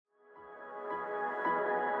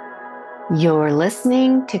You're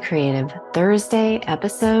listening to Creative Thursday,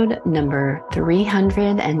 episode number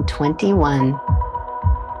 321.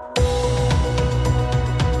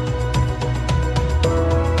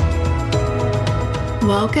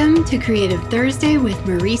 Welcome to Creative Thursday with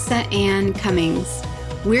Marisa Ann Cummings.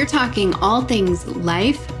 We're talking all things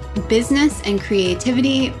life, business, and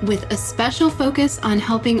creativity with a special focus on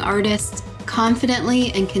helping artists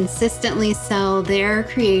confidently and consistently sell their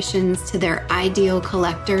creations to their ideal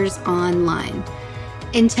collectors online.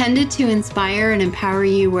 Intended to inspire and empower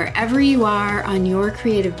you wherever you are on your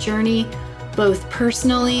creative journey, both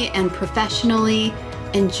personally and professionally.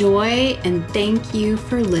 Enjoy and thank you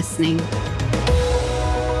for listening.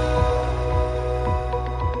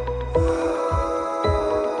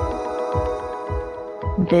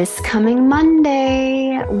 This coming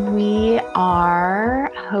Monday, we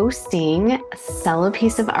are hosting Sell a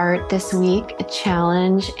Piece of Art This Week, a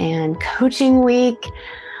challenge and coaching week.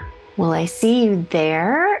 Will I see you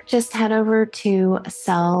there? Just head over to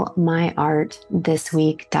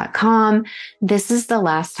sellmyartthisweek.com. This is the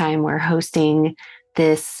last time we're hosting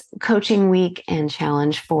this coaching week and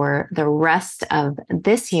challenge for the rest of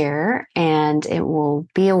this year, and it will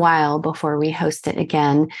be a while before we host it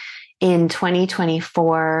again in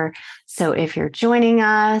 2024. So if you're joining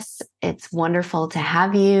us, it's wonderful to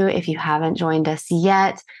have you. If you haven't joined us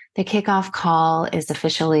yet, the kickoff call is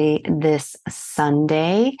officially this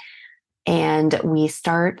Sunday, and we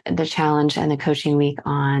start the challenge and the coaching week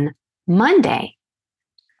on Monday.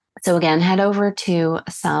 So again, head over to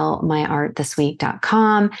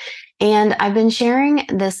sellmyartthisweek.com. And I've been sharing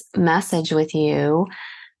this message with you,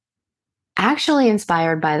 actually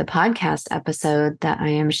inspired by the podcast episode that I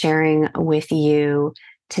am sharing with you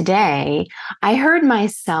today. I heard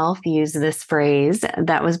myself use this phrase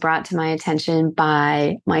that was brought to my attention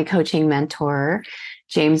by my coaching mentor,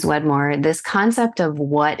 James Wedmore, this concept of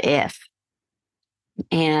what if.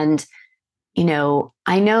 And,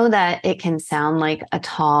 I know that it can sound like a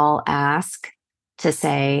tall ask to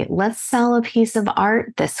say, let's sell a piece of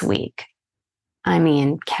art this week. I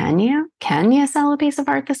mean, can you sell a piece of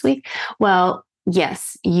art this week? Well,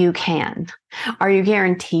 yes, you can. Are you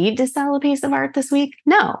guaranteed to sell a piece of art this week?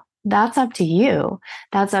 No, that's up to you.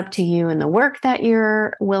 That's up to you and the work that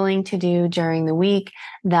you're willing to do during the week.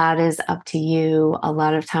 That is up to you a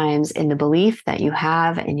lot of times in the belief that you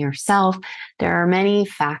have in yourself. There are many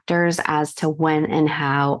factors as to when and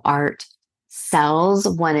how art sells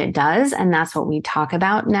when it does. And that's what we talk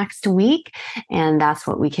about next week. And that's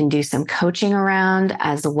what we can do some coaching around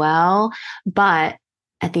as well. But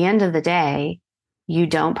at the end of the day, you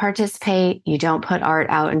don't participate, you don't put art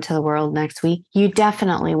out into the world next week, you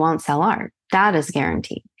definitely won't sell art. That is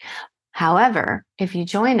guaranteed. However, if you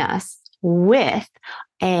join us with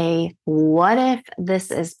a what if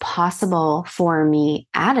this is possible for me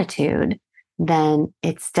attitude, then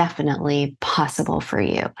it's definitely possible for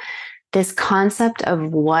you. This concept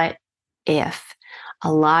of what if,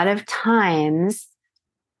 a lot of times,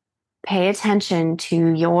 pay attention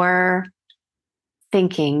to your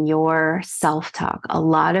thinking, your self-talk. A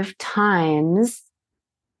lot of times,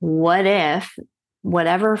 what if,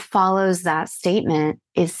 whatever follows that statement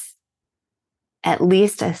is, at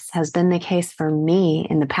least as has been the case for me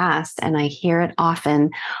in the past, and I hear it often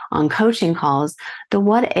on coaching calls, the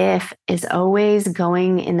what if is always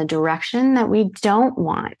going in the direction that we don't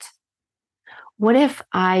want. What if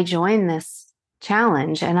I join this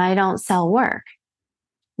challenge and I don't sell work?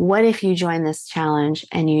 What if you join this challenge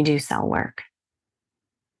and you do sell work?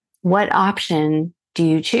 What option do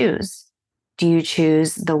you choose? Do you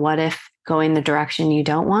choose the what if going the direction you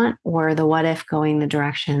don't want, or the what if going the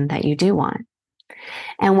direction that you do want?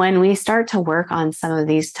 And when we start to work on some of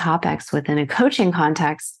these topics within a coaching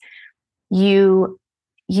context, you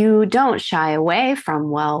don't shy away from,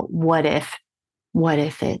 well, what if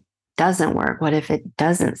it doesn't work? What if it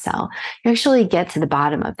doesn't sell? You actually get to the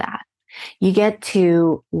bottom of that. You get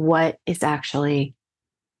to what is actually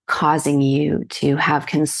causing you to have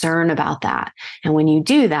concern about that. And when you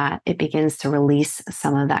do that, it begins to release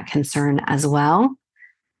some of that concern as well.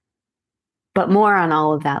 But more on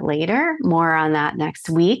all of that later, more on that next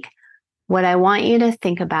week. What I want you to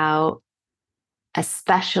think about,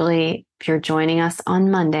 especially if you're joining us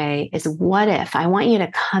on Monday, is what if. I want you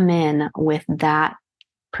to come in with that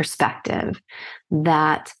perspective,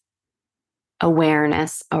 that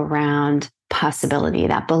awareness around possibility,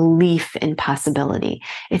 that belief in possibility.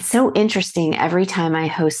 It's so interesting every time I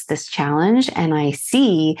host this challenge and I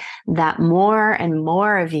see that more and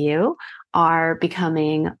more of you are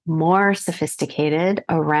becoming more sophisticated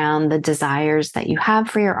around the desires that you have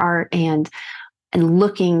for your art and and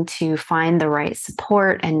looking to find the right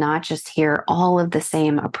support and not just hear all of the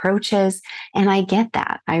same approaches. And I get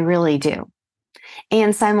that. I really do.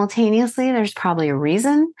 And simultaneously, there's probably a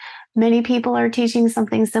reason many people are teaching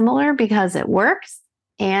something similar because it works.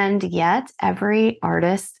 And yet, every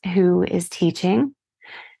artist who is teaching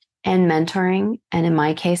and mentoring, and in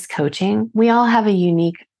my case, coaching, we all have a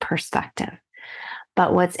unique perspective.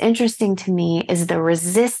 But what's interesting to me is the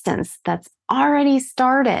resistance that's already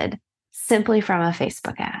started simply from a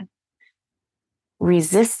Facebook ad.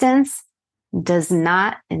 Resistance does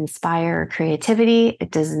not inspire creativity.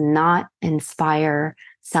 It does not inspire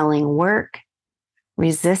selling work.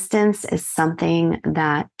 Resistance is something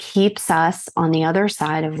that keeps us on the other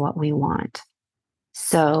side of what we want.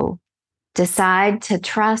 So decide to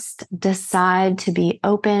trust, decide to be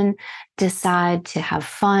open, decide to have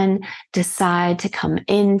fun, decide to come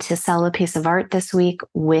in to sell a piece of art this week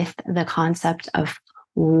with the concept of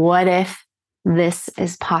what if this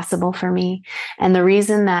is possible for me? And the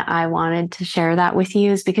reason that I wanted to share that with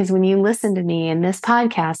you is because when you listen to me in this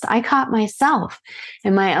podcast, I caught myself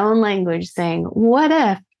in my own language saying, what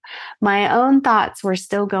if? My own thoughts were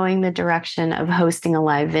still going the direction of hosting a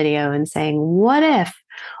live video and saying, what if?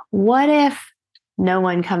 What if no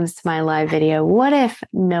one comes to my live video? What if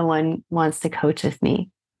no one wants to coach with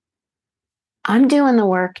me? I'm doing the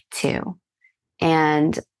work too.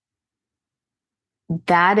 And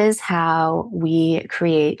that is how we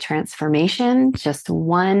create transformation, just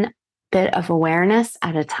one bit of awareness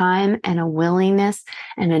at a time, and a willingness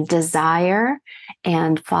and a desire,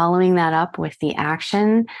 and following that up with the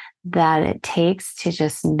action that it takes to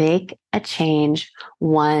just make a change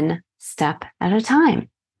one step at a time.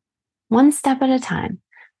 One step at a time.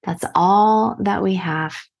 That's all that we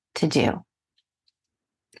have to do.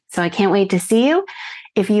 So I can't wait to see you.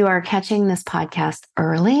 If you are catching this podcast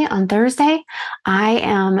early on Thursday, I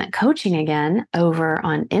am coaching again over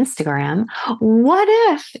on Instagram. What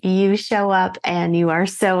if you show up and you are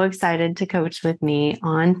so excited to coach with me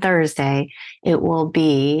on Thursday? It will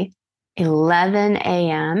be 11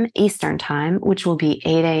 a.m. Eastern time, which will be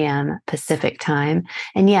 8 a.m. Pacific time.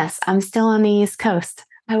 And yes, I'm still on the East Coast.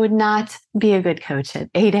 I would not be a good coach at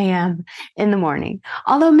 8 a.m. in the morning,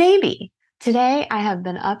 although maybe. Today, I have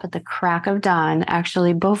been up at the crack of dawn,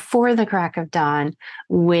 actually before the crack of dawn,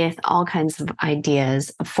 with all kinds of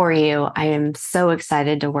ideas for you. I am so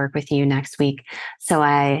excited to work with you next week. So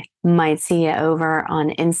I might see you over on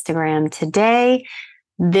Instagram today.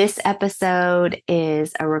 This episode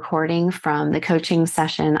is a recording from the coaching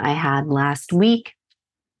session I had last week.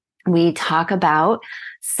 We talk about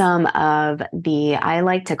some of the, I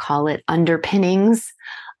like to call it underpinnings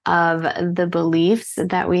of the beliefs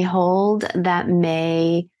that we hold that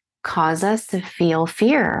may cause us to feel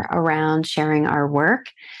fear around sharing our work.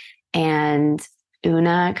 And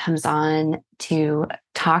Una comes on to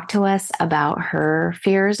talk to us about her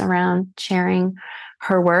fears around sharing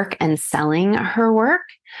her work and selling her work,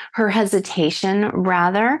 her hesitation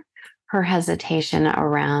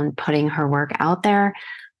around putting her work out there,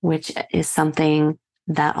 which is something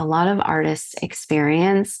that a lot of artists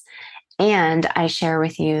experience. And I share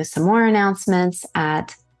with you some more announcements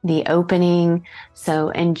at the opening. So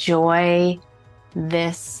enjoy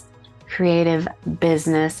this creative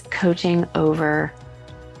business coaching over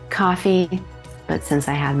coffee. But since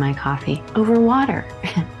I had my coffee, over water.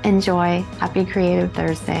 Enjoy. Happy Creative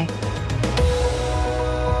Thursday.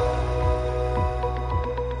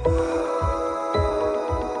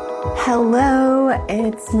 Hello,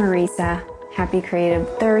 it's Marisa. Happy Creative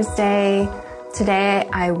Thursday. Today,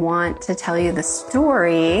 I want to tell you the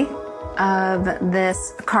story of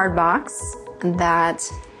this card box that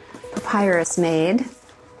Papyrus made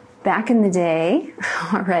back in the day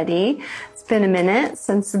already. It's been a minute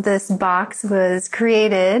since this box was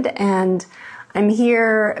created, and I'm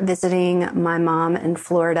here visiting my mom in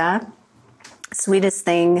Florida. Sweetest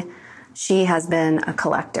thing, she has been a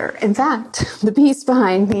collector. In fact, the piece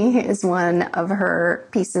behind me is one of her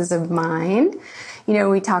pieces of mine. You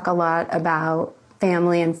know, we talk a lot about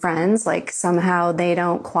family and friends, like somehow they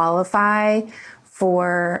don't qualify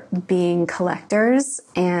for being collectors,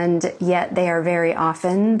 and yet they are very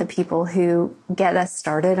often the people who get us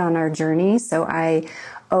started on our journey. So I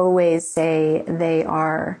always say they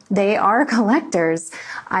are collectors.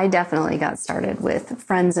 I definitely got started with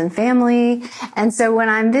friends and family. And so when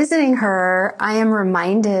I'm visiting her, I am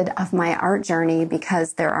reminded of my art journey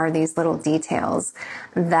because there are these little details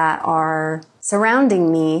that are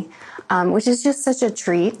surrounding me, which is just such a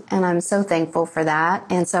treat. And I'm so thankful for that.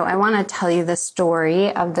 And so I want to tell you the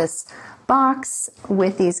story of this box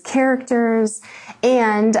with these characters.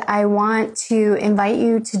 And I want to invite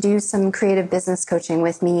you to do some creative business coaching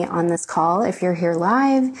with me on this call. If you're here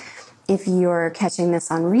live, if you're catching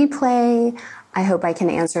this on replay, I hope I can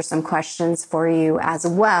answer some questions for you as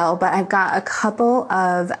well. But I've got a couple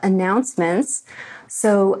of announcements.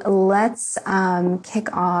 So let's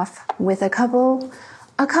kick off with a couple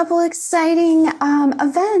exciting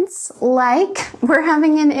events, like we're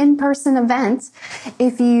having an in-person event.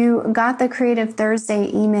 If you got the Creative Thursday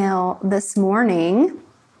email this morning,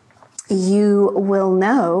 you will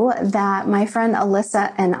know that my friend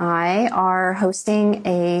Alyssa and I are hosting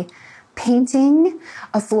a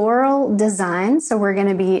floral design. So we're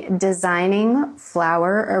going to be designing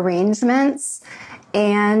flower arrangements,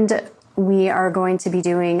 and we are going to be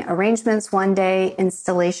doing arrangements one day,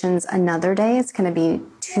 installations another day. It's going to be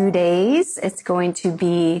 2 days. It's going to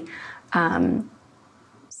be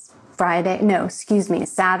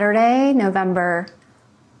Saturday, November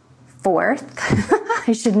 4th.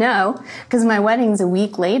 I should know because my wedding's a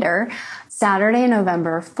week later. Saturday,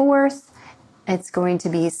 November 4th. It's going to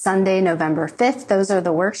be Sunday, November 5th. Those are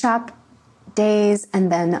the workshop days.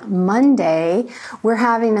 And then Monday, we're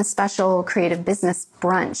having a special creative business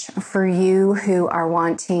brunch for you who are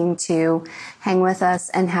wanting to hang with us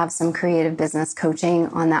and have some creative business coaching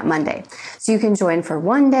on that Monday. So you can join for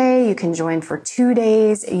 1 day, you can join for 2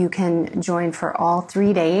 days, you can join for all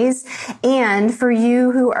 3 days. And for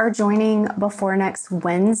you who are joining before next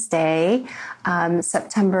Wednesday,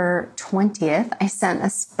 September 20th, I sent a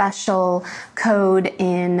special code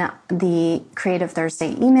in the Creative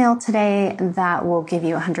Thursday email today that will give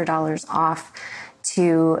you $100 off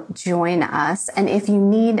to join us. And if you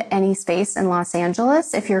need any space in Los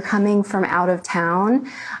Angeles, if you're coming from out of town,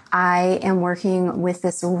 I am working with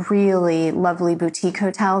this really lovely boutique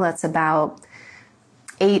hotel that's about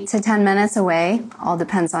 8 to 10 minutes away, all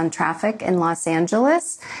depends on traffic in Los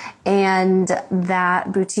Angeles. And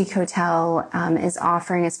that boutique hotel is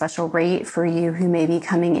offering a special rate for you who may be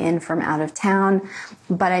coming in from out of town.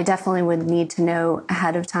 But I definitely would need to know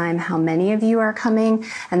ahead of time how many of you are coming,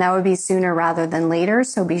 and that would be sooner rather than later.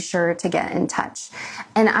 So be sure to get in touch.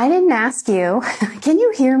 And I didn't ask you, can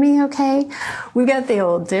you hear me okay? We got the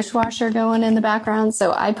old dishwasher going in the background.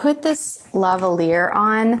 So I put this lavalier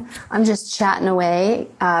on. I'm just chatting away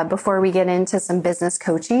before we get into some business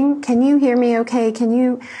coaching. Can you hear me okay? Can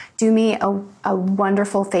you do me a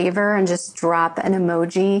wonderful favor and just drop an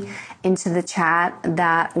emoji into the chat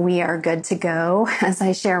that we are good to go as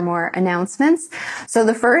I share more announcements? So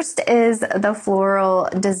the first is the floral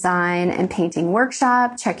design and painting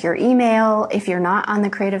workshop. Check your email. If you're not on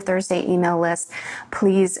the Creative Thursday email list,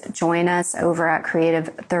 please join us over at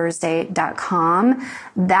creativethursday.com.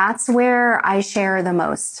 That's where I share the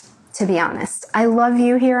most, to be honest. I love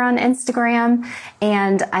you here on Instagram,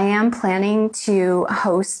 and I am planning to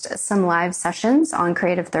host some live sessions on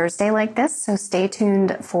Creative Thursday like this, so stay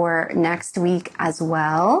tuned for next week as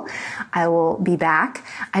well. I will be back.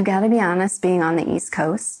 I've got to be honest, being on the East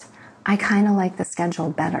Coast, I kind of like the schedule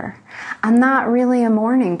better. I'm not really a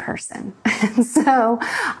morning person. So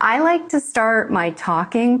I like to start my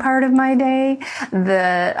talking part of my day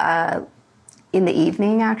in the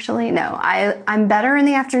evening, actually. No, I'm better in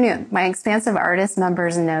the afternoon. My Expansive Artist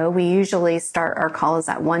members know we usually start our calls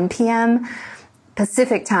at 1 p.m.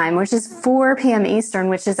 Pacific time, which is 4 p.m. Eastern,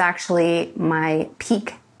 which is actually my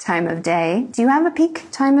peak time of day. Do you have a peak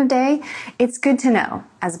time of day? It's good to know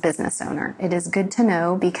as a business owner. It is good to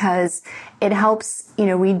know because it helps,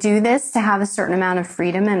 we do this to have a certain amount of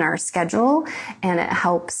freedom in our schedule, and it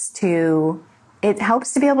helps to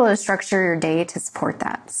be able to structure your day to support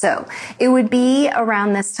that. So it would be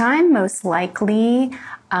around this time, most likely,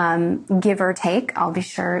 give or take. I'll be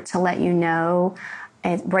sure to let you know.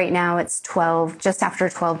 Right now it's just after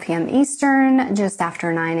 12 p.m. Eastern, just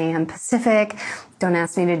after 9 a.m. Pacific. Don't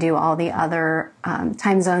ask me to do all the other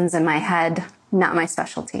time zones in my head. Not my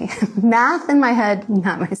specialty. Math in my head,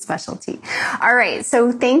 not my specialty. All right.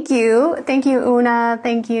 So thank you. Thank you, Una.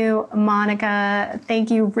 Thank you, Monica.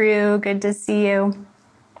 Thank you, Rue. Good to see you.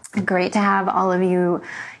 Great to have all of you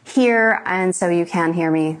here. And so you can hear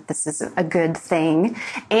me. This is a good thing.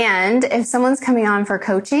 And if someone's coming on for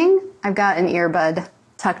coaching, I've got an earbud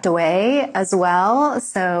tucked away as well.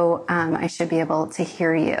 So I should be able to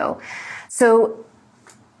hear you. So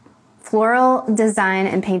Floral Design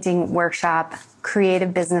and Painting Workshop,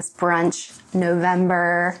 Creative Business Brunch,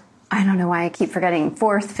 November, I don't know why I keep forgetting,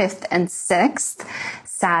 4th, 5th, and 6th.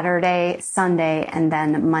 Saturday, Sunday, and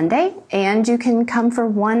then Monday. And you can come for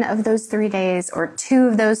one of those 3 days or 2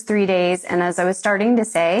 of those 3 days. And as I was starting to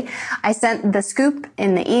say, I sent the scoop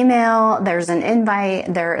in the email. There's an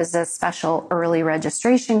invite. There is a special early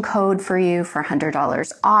registration code for you for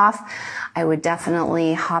 $100 off. I would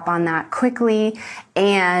definitely hop on that quickly.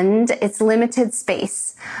 And it's limited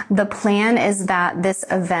space. The plan is that this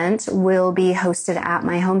event will be hosted at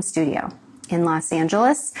my home studio in Los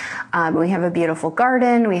Angeles. We have a beautiful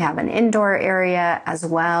garden. We have an indoor area as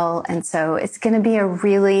well. And so it's going to be a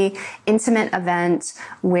really intimate event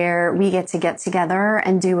where we get together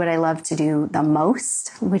and do what I love to do the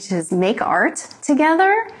most, which is make art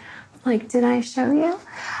together. Like, did I show you?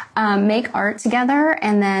 Make art together.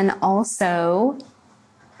 And then also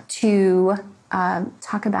to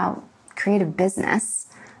talk about creative business,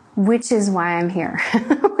 which is why I'm here,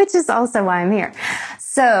 which is also why I'm here.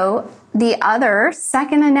 So the other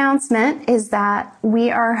second announcement is that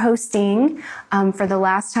we are hosting, for the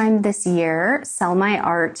last time this year, Sell My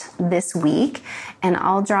Art this week. And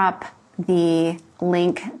I'll drop the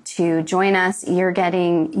link to join us. You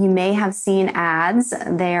may have seen ads.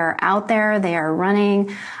 They are out there. They are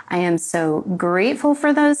running. I am so grateful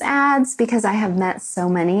for those ads because I have met so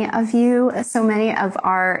many of you, so many of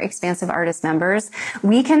our Expansive Artist members.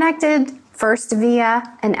 We connected first via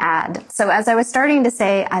an ad. So as I was starting to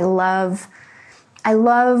say, I love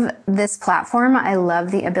this platform. I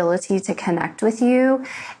love the ability to connect with you.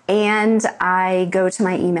 And I go to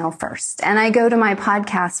my email first and I go to my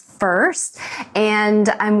podcast first. And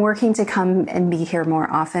I'm working to come and be here more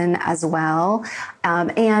often as well.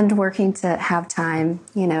 And working to have time,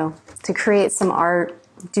 to create some art,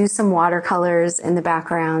 do some watercolors in the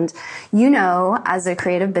background. As a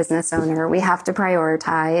creative business owner, we have to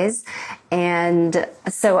prioritize. And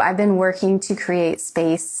so I've been working to create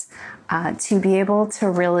space to be able to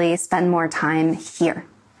really spend more time here,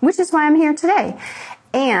 which is why I'm here today.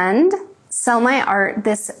 And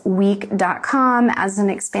sellmyartthisweek.com, as an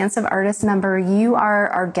Expansive Artist member, you are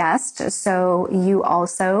our guest. So you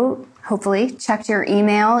also hopefully checked your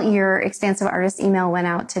email. Your Expansive Artist email went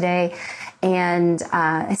out today. And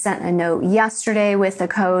I sent a note yesterday with the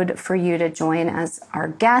code for you to join as our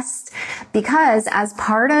guest, because as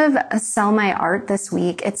part of Sell My Art this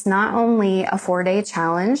week, it's not only a 4-day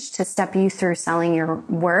challenge to step you through selling your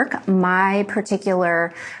work. My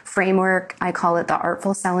particular framework, I call it the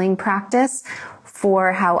Artful Selling Practice,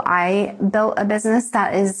 for how I built a business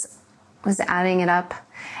that was adding it up.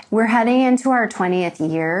 We're heading into our 20th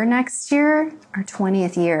year next year, our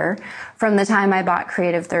 20th year from the time I bought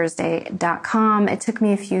CreativeThursday.com. It took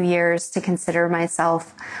me a few years to consider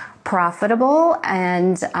myself profitable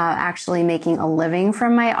and actually making a living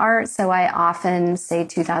from my art. So I often say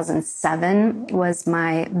 2007 was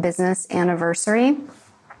my business anniversary.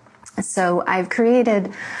 So I've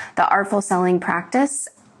created the Artful Selling Practice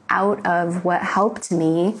out of what helped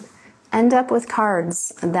me end up with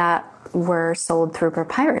cards that were sold through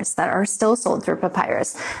Papyrus, that are still sold through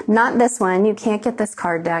Papyrus. Not this one. You can't get this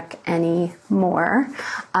card deck anymore.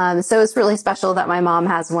 So it's really special that my mom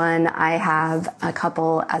has one. I have a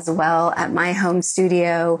couple as well at my home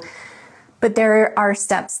studio. But there are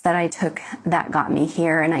steps that I took that got me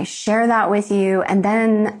here, and I share that with you. And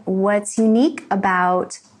then what's unique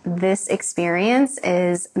about this experience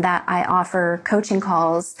is that I offer coaching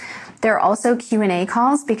calls. There are also Q&A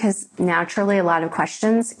calls because naturally a lot of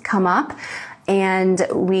questions come up, and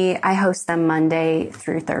I host them Monday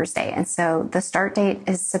through Thursday. And so the start date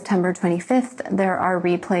is September 25th. There are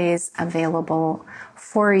replays available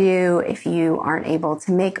for you if you aren't able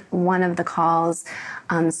to make one of the calls.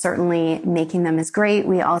 Certainly making them is great.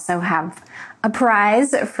 We also have a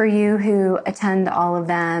prize for you who attend all of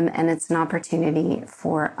them, and it's an opportunity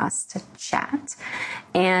for us to chat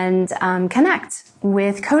and connect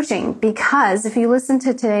with coaching. Because if you listen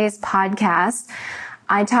to today's podcast,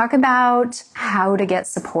 I talk about how to get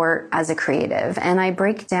support as a creative, and I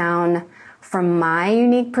break down from my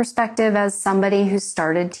unique perspective as somebody who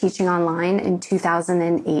started teaching online in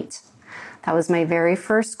 2008. That was my very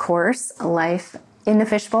first course, Life in the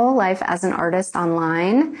Fishbowl, Life as an Artist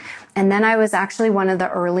Online. And then I was actually one of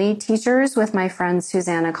the early teachers with my friend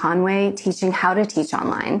Susanna Conway teaching how to teach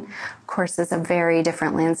online. Of course, it's a very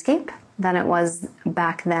different landscape than it was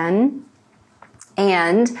back then.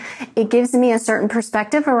 And it gives me a certain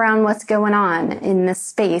perspective around what's going on in this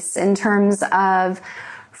space in terms of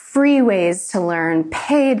free ways to learn,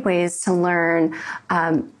 paid ways to learn,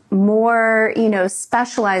 more,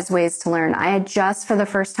 specialized ways to learn. I had just for the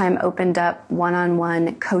first time opened up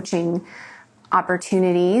one-on-one coaching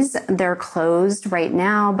opportunities. They're closed right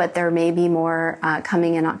now, but there may be more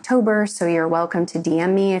coming in October. So you're welcome to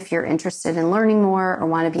DM me if you're interested in learning more or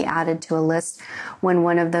want to be added to a list when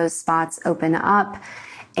one of those spots open up.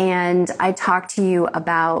 And I talk to you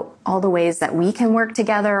about all the ways that we can work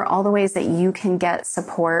together, all the ways that you can get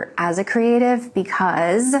support as a creative,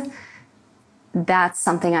 because that's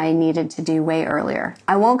something I needed to do way earlier.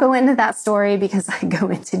 I won't go into that story because I go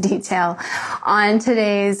into detail on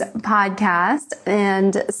today's podcast.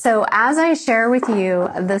 And so as I share with you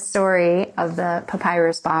the story of the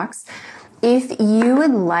papyrus box, if you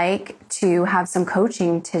would like to have some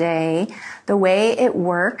coaching today, the way it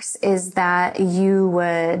works is that you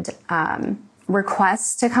would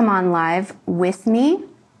request to come on live with me,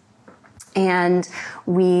 and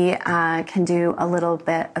we can do a little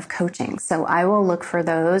bit of coaching. So I will look for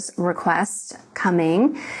those requests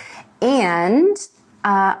coming. And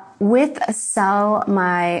with Sell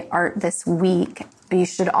My Art this week, you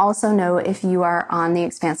should also know, if you are on the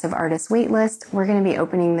Expansive Artist waitlist, we're going to be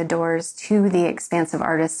opening the doors to the Expansive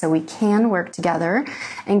Artist so we can work together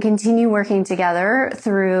and continue working together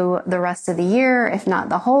through the rest of the year, if not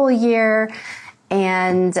the whole year.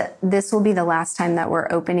 And this will be the last time that we're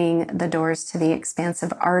opening the doors to the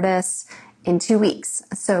Expansive Artists in 2 weeks.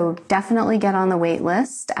 So definitely get on the wait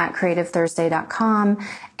list at creativethursday.com.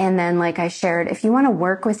 And then, like I shared, if you want to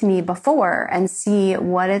work with me before and see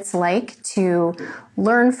what it's like to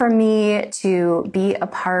learn from me, to be a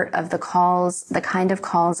part of the calls, the kind of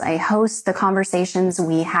calls I host, the conversations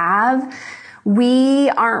we have, we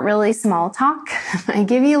aren't really small talk. I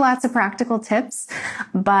give you lots of practical tips,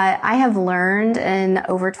 but I have learned in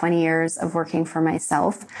over 20 years of working for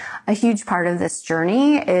myself, a huge part of this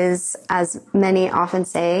journey is, as many often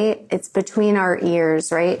say, it's between our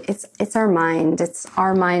ears, right? It's our mind. It's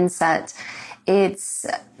our mindset. It's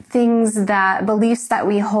beliefs that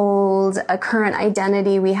we hold, a current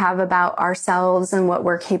identity we have about ourselves and what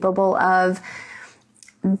we're capable of.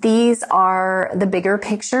 These are the bigger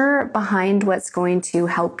picture behind what's going to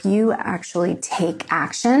help you actually take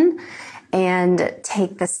action and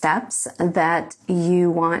take the steps that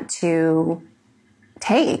you want to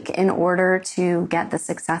take in order to get the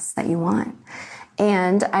success that you want.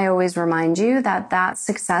 And I always remind you that that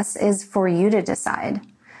success is for you to decide.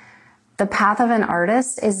 The path of an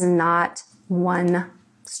artist is not one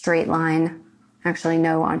straight line. Actually,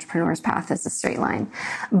 no entrepreneur's path is a straight line.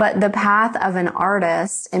 But the path of an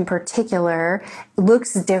artist in particular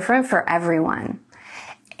looks different for everyone.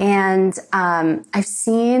 And I've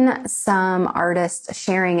seen some artists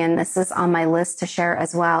sharing, and this is on my list to share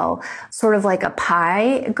as well, sort of like a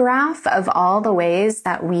pie graph of all the ways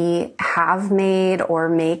that we have made or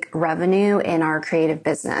make revenue in our creative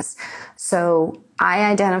business. So I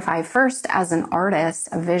identify first as an artist,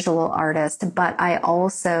 a visual artist, but I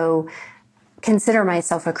also consider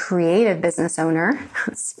myself a creative business owner.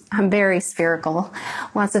 I'm very spherical.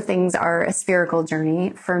 Lots of things are a spherical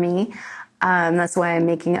journey for me. That's why I'm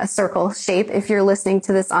making a circle shape. If you're listening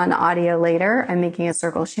to this on audio later, I'm making a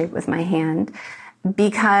circle shape with my hand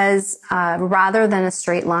because rather than a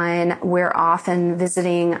straight line, we're often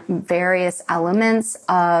visiting various elements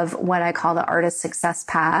of what I call the artist success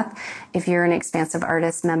path. If you're an Expansive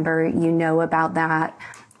Artist member, you know about that.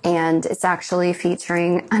 And it's actually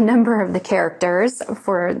featuring a number of the characters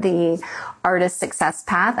for the artist success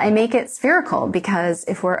path. I make it spherical because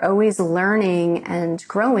if we're always learning and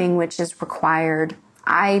growing, which is required,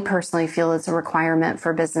 I personally feel it's a requirement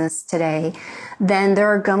for business today, then there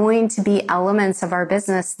are going to be elements of our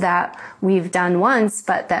business that we've done once,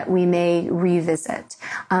 but that we may revisit.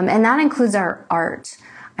 And that includes our art.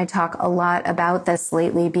 I talk a lot about this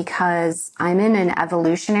lately because I'm in an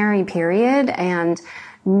evolutionary period, and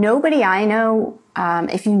nobody I know,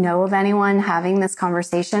 if you know of anyone having this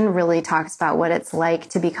conversation, really talks about what it's like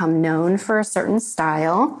to become known for a certain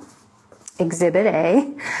style. Exhibit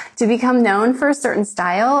A, to become known for a certain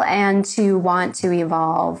style and to want to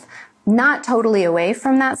evolve. Not totally away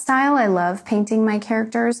from that style. I love painting my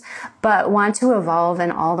characters, but want to evolve in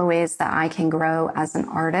all the ways that I can grow as an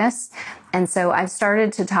artist. And so I've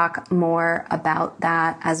started to talk more about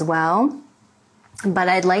that as well. But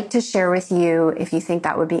I'd like to share with you, if you think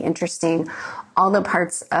that would be interesting, all the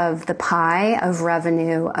parts of the pie of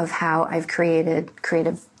revenue of how I've created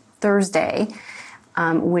Creative Thursday,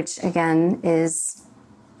 which again is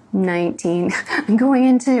going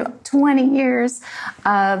into 20 years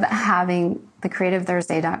of having the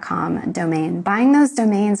creativethursday.com domain. Buying those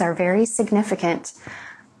domains are very significant,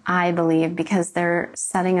 I believe, because they're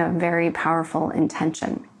setting a very powerful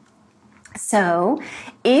intention. So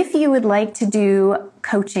if you would like to do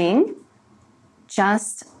coaching,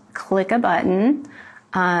 just click a button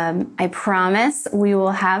I promise we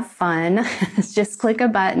will have fun. Just click a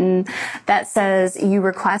button that says you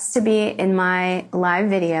request to be in my live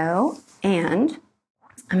video. And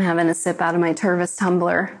I'm having a sip out of my Tervis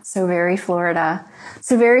tumbler. So very Florida.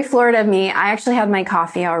 So very Florida of me. I actually had my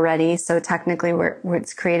coffee already. So technically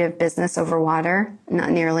it's creative business over water.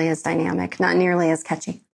 Not nearly as dynamic, not nearly as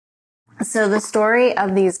catchy. So the story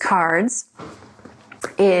of these cards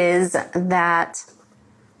is that,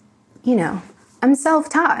 I'm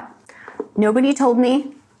self-taught. Nobody told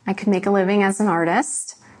me I could make a living as an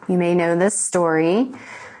artist. You may know this story.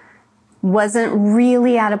 Wasn't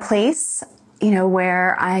really at a place,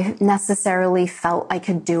 where I necessarily felt I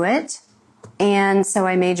could do it. And so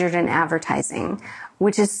I majored in advertising,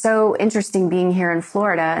 which is so interesting being here in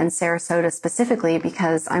Florida and Sarasota specifically,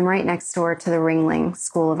 because I'm right next door to the Ringling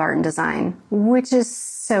School of Art and Design, which is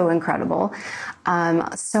so incredible.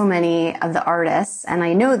 So many of the artists, and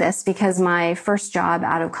I know this because my first job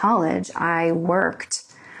out of college, I worked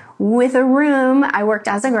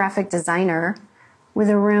as a graphic designer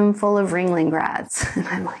with a room full of Ringling grads. And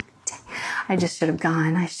I'm like, I just should have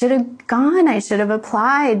gone. I should have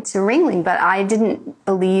applied to Ringling, but I didn't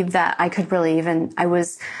believe that I could really I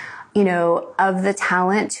was, of the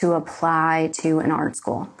talent to apply to an art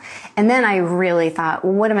school. And then I really thought,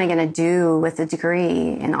 well, what am I going to do with a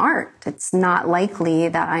degree in art? It's not likely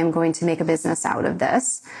that I'm going to make a business out of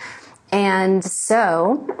this. And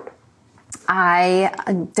so I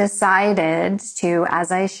decided to,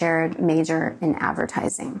 as I shared, major in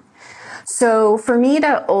advertising. So for me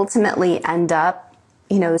to ultimately end up,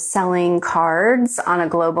 selling cards on a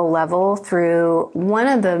global level through one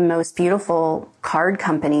of the most beautiful card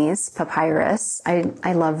companies, Papyrus.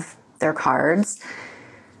 I love their cards.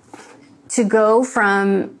 To go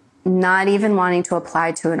from not even wanting to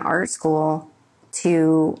apply to an art school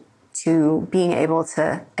to being able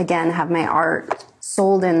to, again, have my art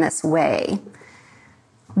sold in this way,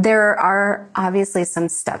 there are obviously some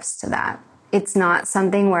steps to that. It's not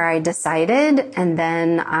something where I decided and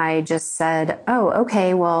then I just said, oh,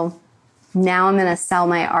 okay, well, now I'm going to sell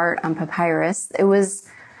my art on Papyrus.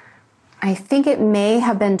 I think it may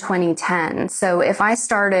have been 2010. So if I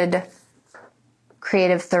started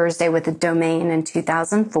Creative Thursday with a domain in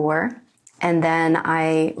 2004, and then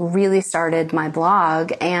I really started my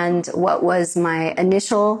blog and what was my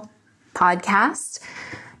initial podcast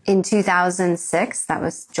in 2006, that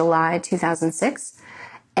was July 2006.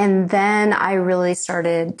 And then I really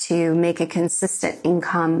started to make a consistent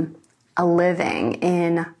income, a living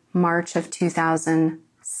in March of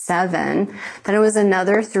 2007. Then it was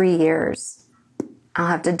another 3 years. I'll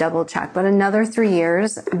have to double check, but another 3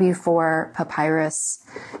 years before Papyrus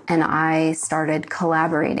and I started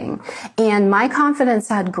collaborating. And my confidence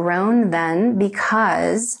had grown then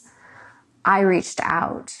because I reached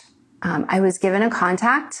out. I was given a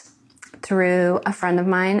contact through a friend of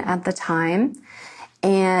mine at the time.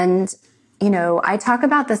 And, I talk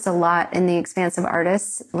about this a lot in the Expansive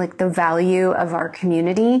Artists, like the value of our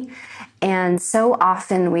community. And so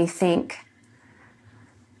often we think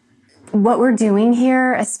what we're doing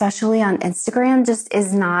here, especially on Instagram, just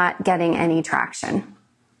is not getting any traction.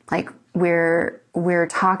 Like we're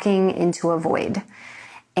talking into a void.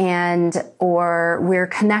 Or we're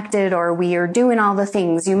connected, or we are doing all the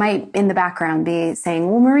things. You might in the background be saying,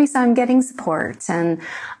 well, Marisa, I'm getting support and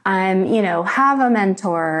I'm, have a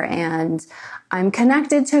mentor and I'm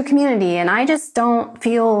connected to a community and I just don't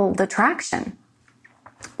feel the traction.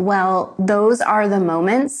 Well, those are the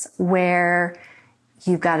moments where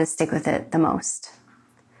you've got to stick with it the most.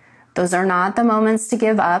 Those are not the moments to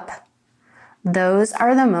give up. Those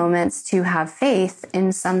are the moments to have faith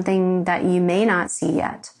in something that you may not see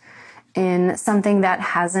yet, in something that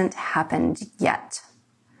hasn't happened yet.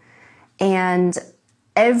 And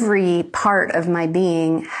every part of my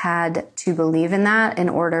being had to believe in that in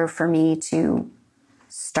order for me to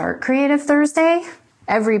start Creative Thursday,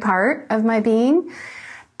 every part of my being,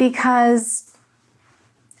 because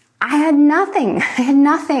I had nothing.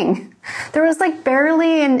 There was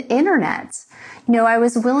barely an internet. I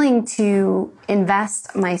was willing to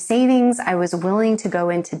invest my savings. I was willing to go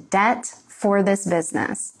into debt for this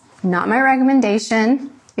business. Not my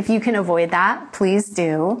recommendation. If you can avoid that, please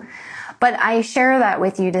do. But I share that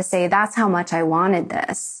with you to say that's how much I wanted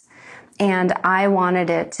this. And I wanted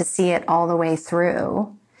it to see it all the way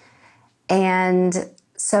through. And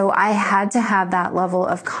so I had to have that level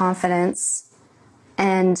of confidence,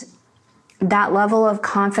 and that level of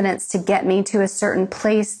confidence to get me to a certain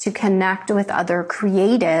place to connect with other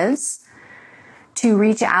creatives, to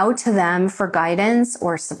reach out to them for guidance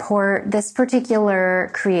or support. This particular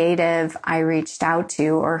creative I reached out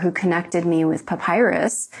to, or who connected me with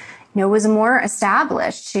Papyrus, was more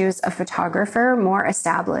established. She was a photographer, more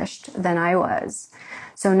established than I was.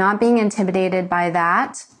 So not being intimidated by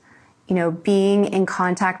that, being in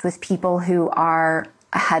contact with people who are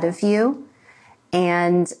ahead of you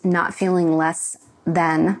and not feeling less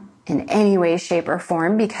than in any way, shape, or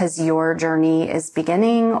form because your journey is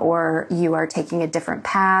beginning or you are taking a different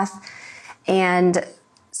path. And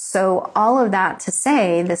so all of that to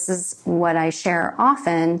say, this is what I share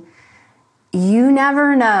often. You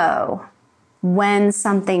never know when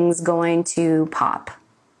something's going to pop.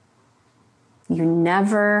 You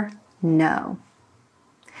never know.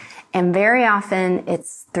 And very often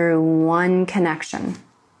it's through one connection.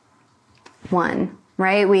 One,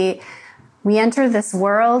 right? We enter this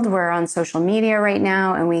world, we're on social media right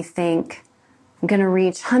now, and we think, I'm going to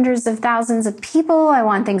reach hundreds of thousands of people. I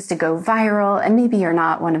want things to go viral. And maybe you're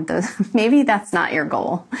not one of those. Maybe that's not your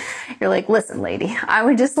goal. You're like, listen, lady, I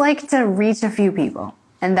would just like to reach a few people.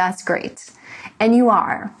 And that's great. And you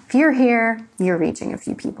are. If you're here, you're reaching a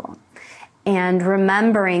few people. And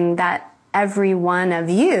remembering that every one of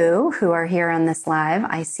you who are here on this live,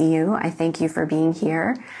 I see you. I thank you for being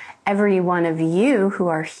here. Every one of you who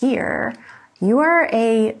are here, you are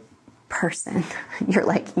a person. You're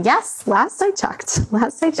like, yes, last I checked,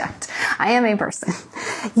 I am a person.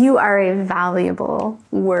 You are a valuable,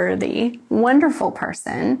 worthy, wonderful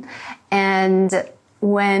person. And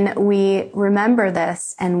when we remember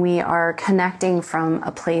this and we are connecting from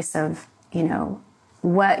a place of,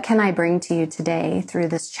 what can I bring to you today through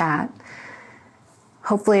this chat?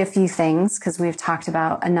 Hopefully a few things, because we've talked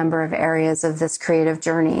about a number of areas of this creative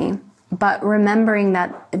journey, but remembering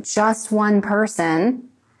that just one person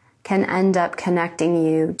can end up connecting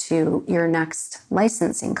you to your next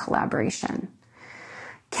licensing collaboration.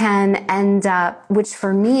 Can end up, which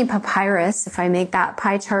for me, Papyrus, if I make that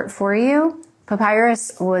pie chart for you,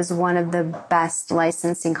 Papyrus was one of the best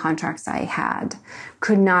licensing contracts I had.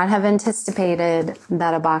 Could not have anticipated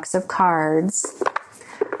that a box of cards,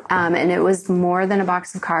 and it was more than a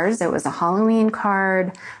box of cards. It was a Halloween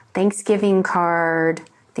card, Thanksgiving card.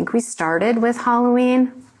 I think we started with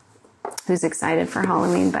Halloween. Who's excited for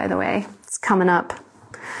Halloween, by the way? It's coming up.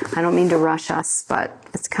 I don't mean to rush us, but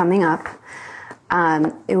it's coming up.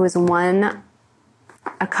 It was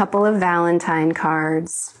a couple of Valentine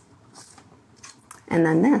cards, and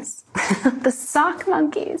then this, the sock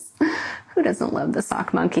monkeys. Who doesn't love the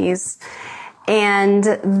sock monkeys? And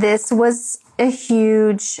this was a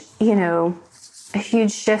huge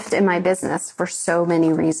shift in my business for so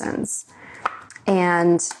many reasons.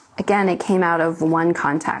 And again, it came out of one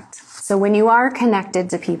contact. So when you are connected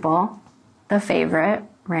to people, the favorite,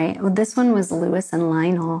 right? Well, this one was Lewis and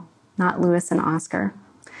Lionel, not Lewis and Oscar.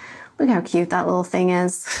 Look how cute that little thing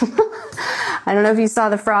is. I don't know if you saw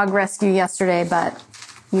the frog rescue yesterday, but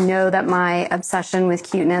you know that my obsession with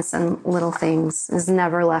cuteness and little things has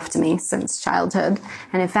never left me since childhood.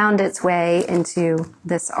 And it found its way into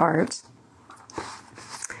this art.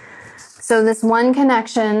 So this one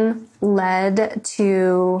connection led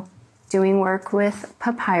to doing work with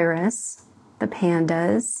Papyrus, the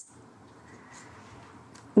pandas,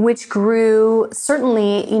 which grew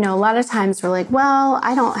certainly, a lot of times we're like, well,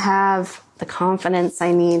 I don't have the confidence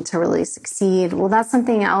I need to really succeed. Well, that's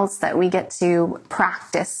something else that we get to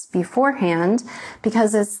practice beforehand,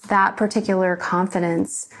 because it's that particular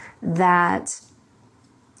confidence that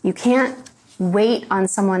you can't wait on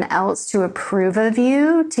someone else to approve of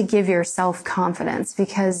you to give yourself confidence,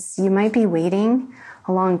 because you might be waiting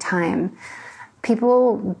a long time.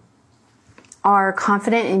 People are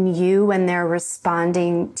confident in you when they're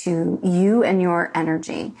responding to you and your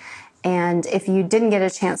energy. And if you didn't get a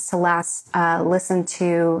chance to listen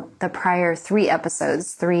to the prior 3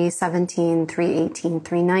 episodes, 317, 318,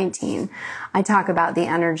 319, I talk about the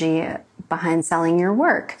energy behind selling your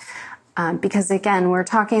work. Because again, we're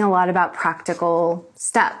talking a lot about practical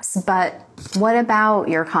steps, but what about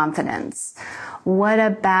your confidence? What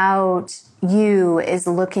about you is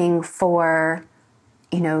looking for,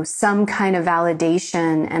 some kind of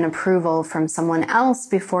validation and approval from someone else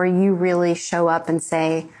before you really show up and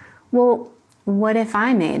say, well, what if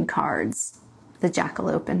I made cards? The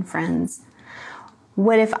Jackalope and Friends.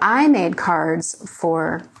 What if I made cards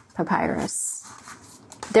for Papyrus?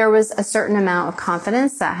 There was a certain amount of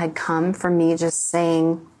confidence that had come from me just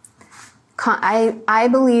saying, I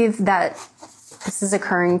believe that this is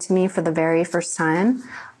occurring to me for the very first time.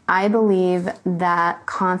 I believe that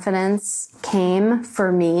confidence came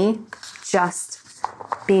for me just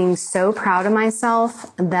being so proud of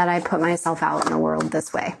myself that I put myself out in the world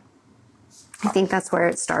this way. I think that's where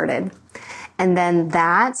it started. And then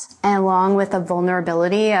that, along with the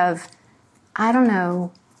vulnerability of, I don't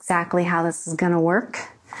know exactly how this is going to work.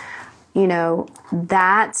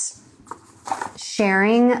 that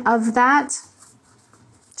sharing of that,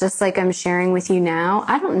 just like I'm sharing with you now,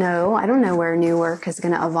 I don't know where new work is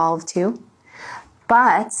going to evolve to,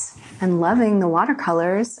 but I'm loving the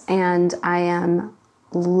watercolors and I am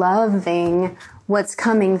loving what's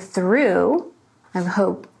coming through. I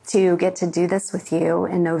hope to get to do this with you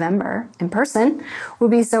in November in person.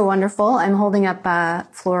 Would be so wonderful. I'm holding up a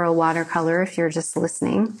floral watercolor if you're just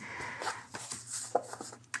listening.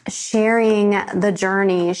 Sharing the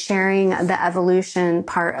journey, sharing the evolution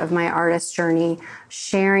part of my artist journey,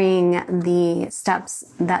 sharing the steps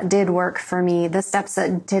that did work for me, the steps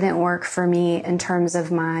that didn't work for me in terms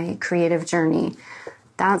of my creative journey.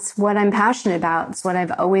 That's what I'm passionate about. It's what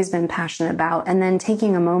I've always been passionate about. And then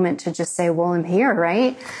taking a moment to just say, well, I'm here,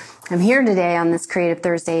 right? I'm here today on this Creative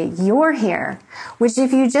Thursday. You're here, which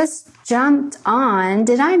if you just jumped on,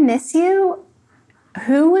 did I miss you?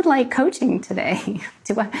 Who would like coaching today?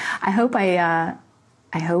 I hope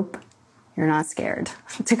you're not scared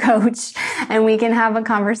to coach and we can have a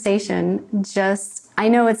conversation. I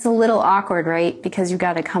know it's a little awkward, right? Because you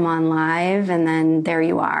got to come on live and then there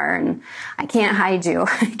you are. And I can't hide you.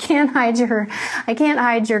 I can't hide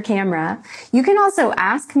your camera. You can also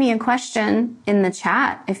ask me a question in the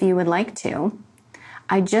chat if you would like to.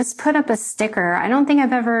 I just put up a sticker. I don't think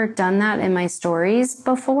I've ever done that in my stories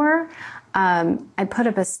before. I put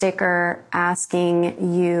up a sticker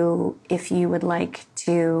asking you if you would like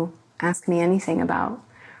to ask me anything about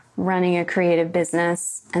running a creative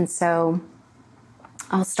business. And so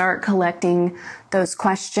I'll start collecting those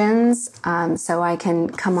questions so I can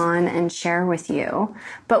come on and share with you.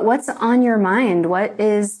 But what's on your mind? What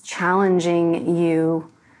is challenging you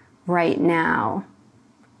right now?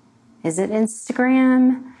 Is it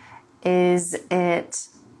Instagram? Is it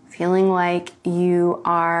feeling like you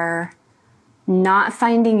are not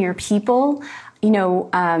finding your people?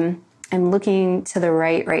 I'm looking to the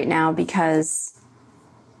right now because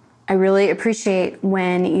I really appreciate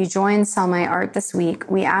when you join Sell My Art this week,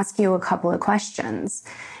 we ask you a couple of questions.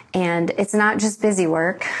 And it's not just busy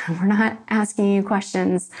work. We're not asking you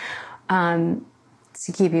questions to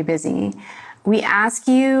keep you busy. We ask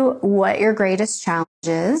you what your greatest challenge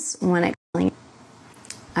is when it comes.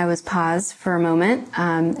 I was paused for a moment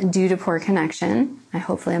due to poor connection.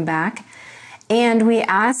 Hopefully I'm back. And we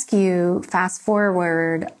ask you, fast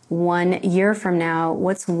forward 1 year from now,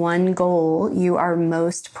 what's one goal you are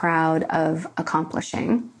most proud of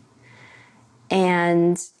accomplishing?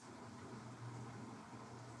 And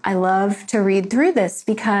I love to read through this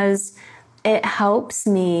because it helps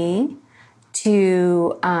me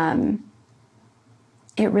to,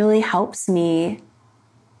 it really helps me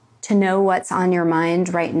to know what's on your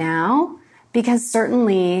mind right now, because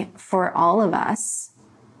certainly for all of us,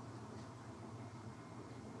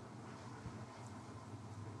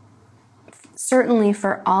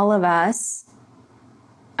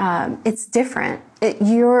 it's different.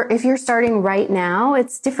 If you're starting right now,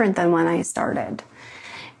 it's different than when I started.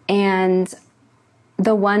 And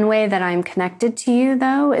the one way that I'm connected to you,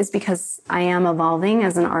 though, is because I am evolving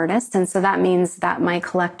as an artist. And so that means that my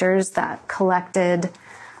collectors that collected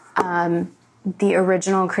the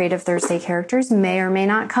original Creative Thursday characters may or may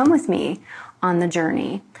not come with me on the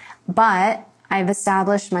journey. But I've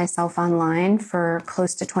established myself online for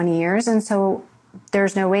close to 20 years. And so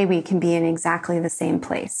there's no way we can be in exactly the same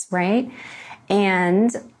place, right?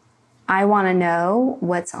 And I want to know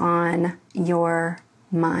what's on your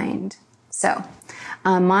mind. So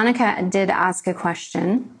Monica did ask a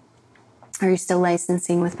question. Are you still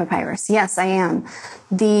licensing with Papyrus? Yes, I am.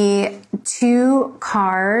 The two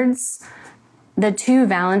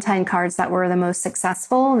Valentine cards that were the most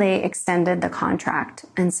successful, they extended the contract.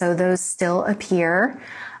 And so those still appear.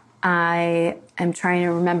 I am trying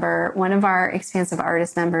to remember, one of our Expansive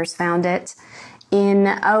Artist members found it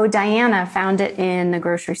Diana found it in the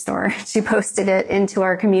grocery store. She posted it into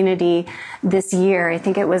our community this year. I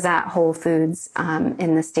think it was at Whole Foods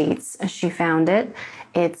in the States. She found it.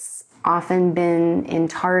 It's often been in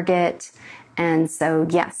Target. And so,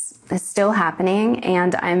 yes, it's still happening.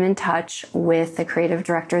 And I'm in touch with the creative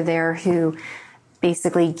director there who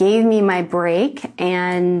basically gave me my break.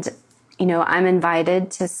 And, I'm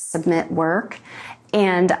invited to submit work.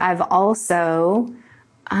 And I've also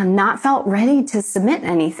not felt ready to submit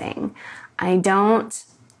anything. I don't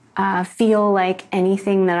feel like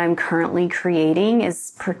anything that I'm currently creating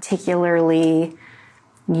is particularly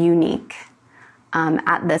unique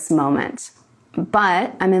at this moment.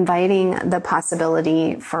 But I'm inviting the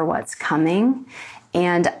possibility for what's coming.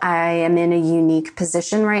 And I am in a unique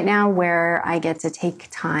position right now where I get to take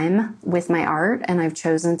time with my art. And I've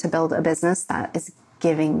chosen to build a business that is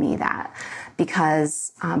giving me that,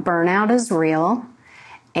 because burnout is real.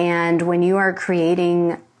 And when you are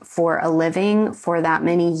creating for a living for that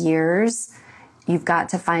many years, you've got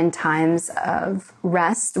to find times of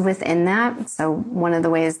rest within that. So one of the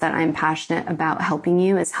ways that I'm passionate about helping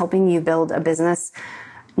you is helping you build a business,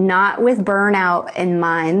 not with burnout in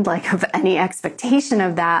mind, like of any expectation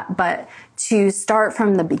of that, but to start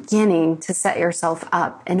from the beginning to set yourself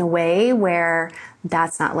up in a way where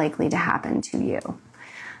that's not likely to happen to you.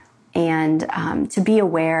 And to be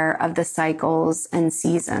aware of the cycles and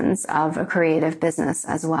seasons of a creative business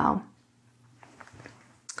as well.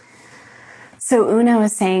 So Una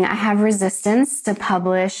was saying, I have resistance to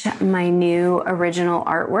publish my new original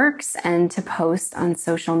artworks and to post on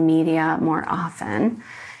social media more often.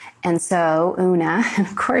 And so Una, and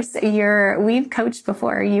of course we've coached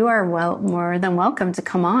before. You are more than welcome to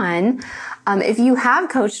come on. If you have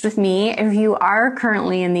coached with me, if you are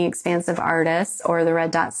currently in the Expansive Artists or the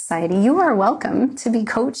Red Dot Society, you are welcome to be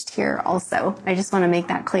coached here also. I just want to make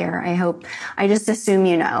that clear. I just assume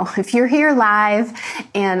you know. If you're here live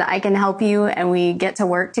and I can help you and we get to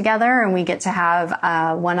work together and we get to have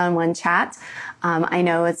a one-on-one chat, I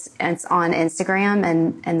know it's on Instagram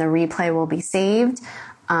and the replay will be saved.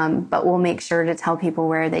 But we'll make sure to tell people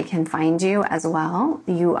where they can find you as well.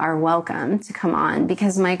 You are welcome to come on,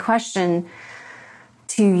 because my question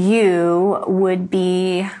to you would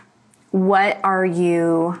be, what are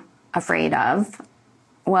you afraid of?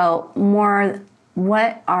 Well, more,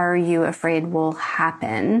 what are you afraid will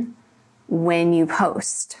happen when you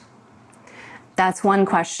post? That's one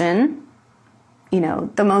question.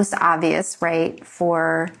 The most obvious, right,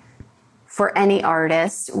 for any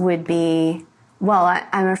artist would be, well,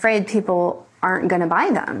 I'm afraid people aren't going to buy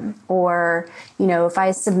them. Or, if I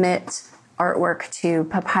submit artwork to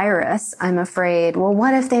Papyrus, I'm afraid, well,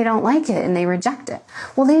 what if they don't like it and they reject it?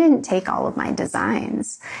 Well, they didn't take all of my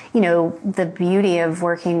designs. The beauty of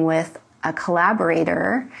working with a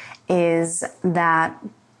collaborator is that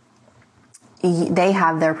they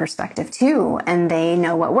have their perspective too, and they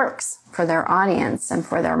know what works for their audience and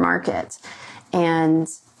for their market. And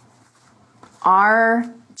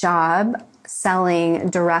our job selling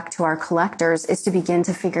direct to our collectors is to begin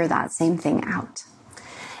to figure that same thing out.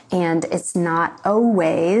 And it's not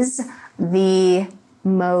always the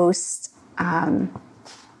most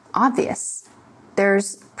obvious.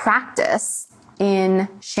 There's practice in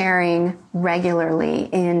sharing regularly,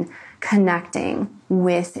 in connecting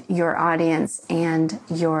with your audience and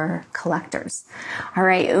your collectors. All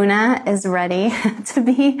right, Una is ready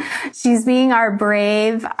she's being our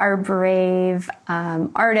brave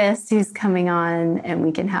artist who's coming on, and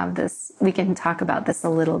we can talk about this a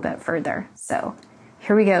little bit further. So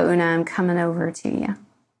here we go, Una, I'm coming over to you.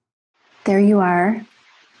 There you are,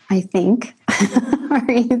 I think.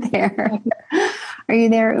 Are you there? Are you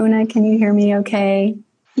there, Una? Can you hear me okay?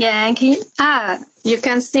 Yeah, you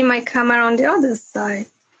can see my camera on the other side.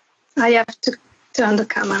 I have to turn the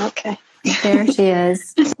camera, okay. There she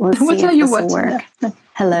is. Let's see if this will work.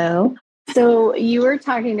 Hello. So you were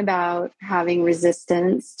talking about having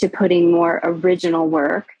resistance to putting more original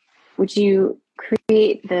work, which you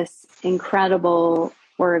create this incredible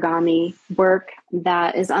origami work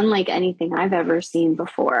that is unlike anything I've ever seen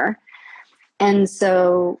before. And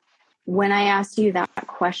so when I asked you that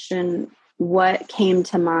question, what came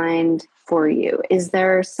to mind for you? Is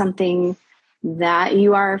there something that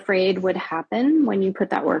you are afraid would happen when you put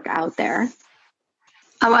that work out there?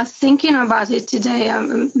 I was thinking about it today.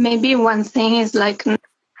 Maybe one thing is like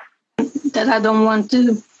that I don't want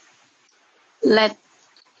to let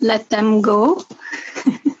them go.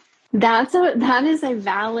 That is a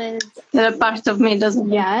valid. That a part of me doesn't.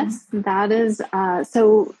 Yes, that is.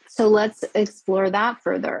 So let's explore that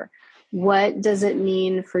further. What does it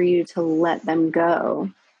mean for you to let them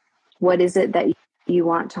go? What is it that you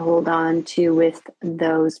want to hold on to with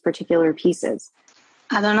those particular pieces?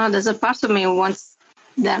 I don't know. There's a part of me who wants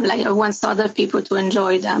them, like I want other people to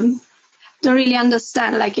enjoy them. Don't really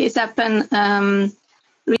understand. Like it happened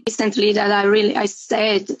recently that I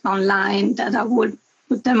said online that I would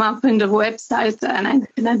put them up in the website,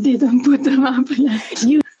 and I didn't put them up yet.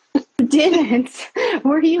 You didn't?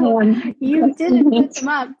 Were you? You didn't put them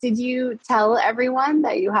up. Did you tell everyone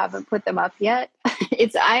that you haven't put them up yet?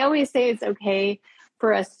 I always say it's okay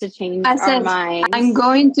for us to change our minds. I'm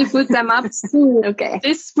going to put them up soon. Okay.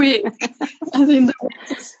 This week. I think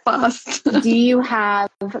that's fast. Do you have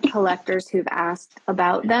collectors who've asked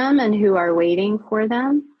about them and who are waiting for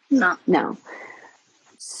them? No.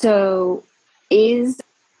 So is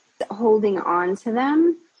holding on to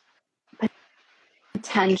them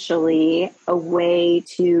potentially a way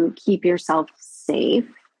to keep yourself safe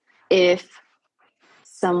if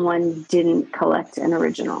someone didn't collect an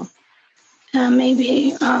original?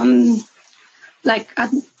 Maybe I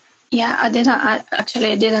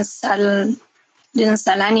didn't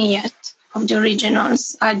sell any yet of the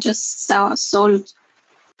originals. I just sold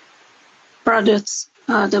products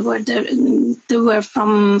they were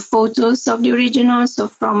from photos of the originals or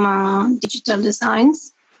from digital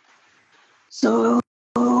designs. So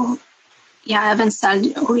I haven't sold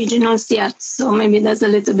originals yet. So maybe there's a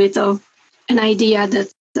little bit of an idea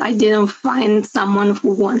that I didn't find someone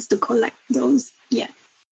who wants to collect those yet.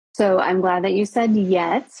 So I'm glad that you said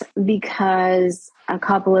yet, because a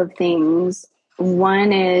couple of things.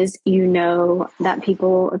 One is, that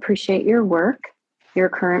people appreciate your work, your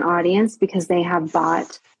current audience, because they have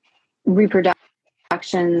bought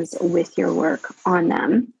reproductions with your work on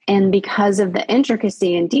them. And because of the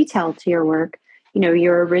intricacy and detail to your work,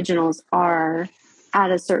 your originals are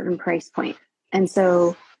at a certain price point. And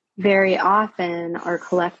so very often our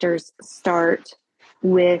collectors start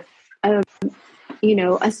with a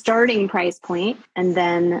starting price point, and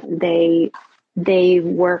then they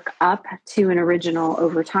work up to an original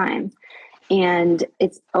over time. And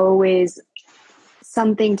it's always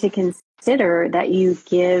something to consider that you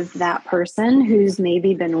give that person who's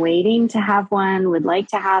maybe been waiting to have one, would like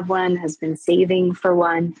to have one, has been saving for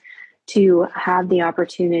one, to have the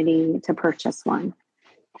opportunity to purchase one.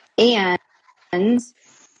 And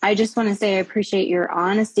I just want to say I appreciate your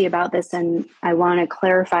honesty about this, and I want to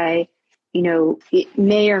clarify, it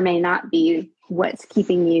may or may not be what's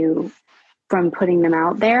keeping you from putting them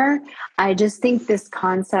out there. I just think this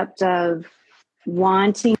concept of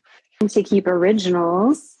wanting to keep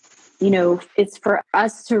originals, it's for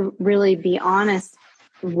us to really be honest.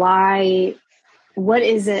 What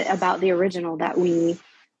is it about the original that we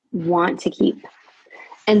want to keep?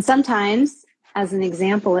 And sometimes, as an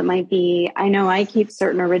example, it might be, I know I keep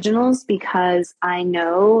certain originals because I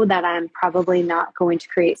know that I'm probably not going to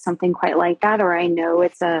create something quite like that, or I know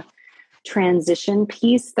it's a transition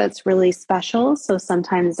piece that's really special. So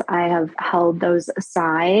sometimes I have held those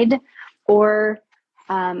aside, or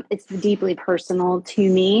it's deeply personal to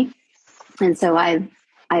me, and so I've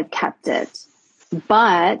kept it.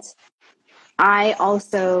 But I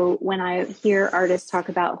also, when I hear artists talk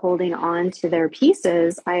about holding on to their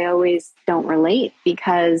pieces, I always don't relate,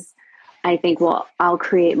 because I think, well, I'll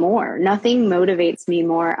create more. Nothing motivates me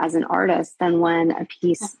more as an artist than when a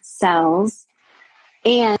piece sells.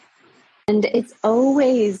 And it's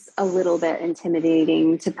always a little bit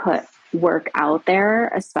intimidating to put work out there,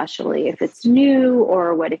 especially if it's new,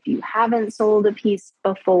 or what if you haven't sold a piece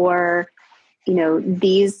before?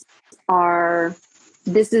 This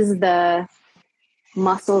is the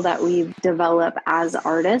muscle that we develop as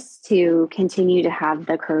artists to continue to have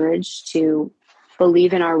the courage to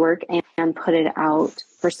believe in our work and put it out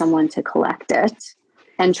for someone to collect it,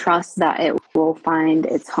 and trust that it will find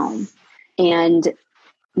its home, and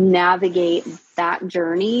navigate that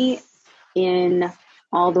journey in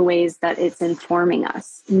all the ways that it's informing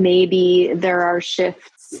us. Maybe there are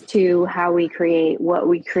shifts to how we create, what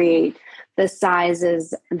we create, the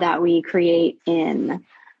sizes that we create in.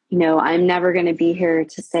 I'm never going to be here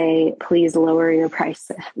to say, please lower your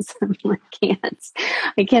prices.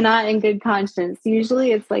 I cannot in good conscience.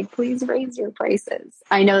 Usually it's like, please raise your prices.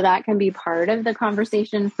 I know that can be part of the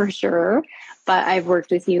conversation for sure, but I've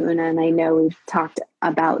worked with you, Una, and I know we've talked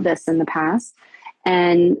about this in the past.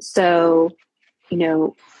 And so,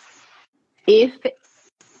 if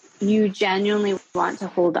you genuinely want to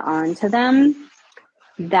hold on to them,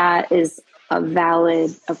 that is a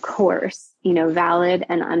valid, of course, valid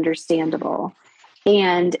and understandable.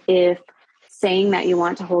 And if saying that you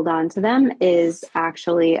want to hold on to them is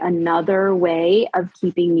actually another way of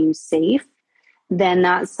keeping you safe, then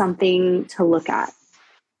that's something to look at.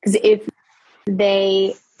 Because if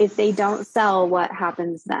they don't sell, what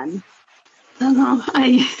happens then? I don't know.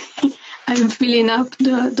 I'm filling up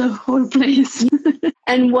the whole place.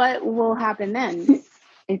 And what will happen then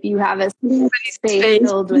if you have a space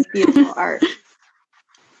filled with beautiful art?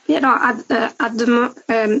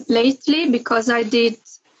 Lately, because I did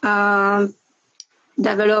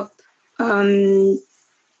develop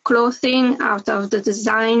clothing out of the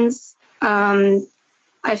designs,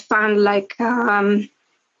 I found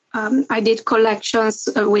I did collections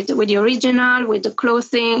with the original, with the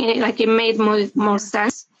clothing. It made more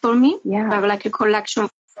sense for me. Yeah. I have a collection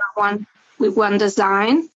with one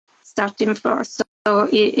design starting first. So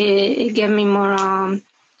it gave me more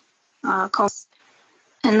cost.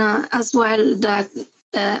 And as well that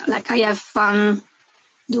I have fun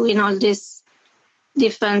doing all these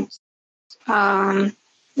different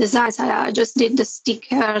designs. I just did the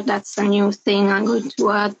sticker. That's a new thing I'm going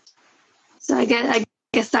to add. So I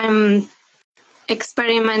guess I'm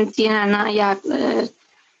experimenting and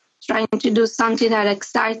trying to do something that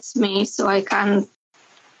excites me so I can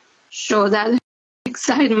show that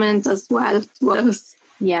excitement as well to others.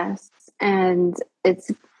 Yes. And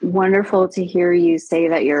it's wonderful to hear you say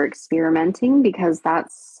that you're experimenting, because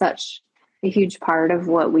that's such a huge part of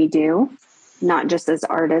what we do, not just as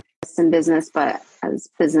artists in business, but as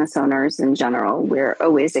business owners in general. We're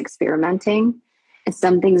always experimenting. And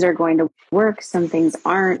some things are going to work, some things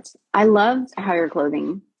aren't. I loved how your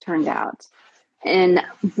clothing turned out. And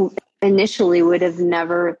initially would have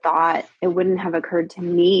never thought, it wouldn't have occurred to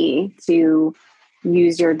me to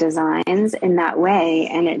use your designs in that way.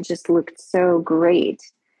 And it just looked so great.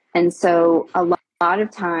 And so a lot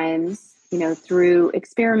of times, you know, through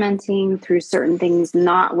experimenting, through certain things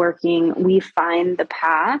not working, we find the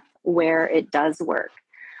path where it does work.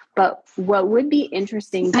 But what would be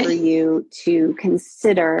interesting for you to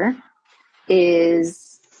consider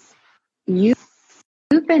is you've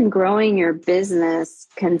been growing your business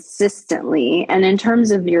consistently. And in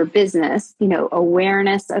terms of your business, you know,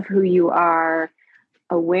 awareness of who you are,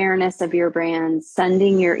 awareness of your brand,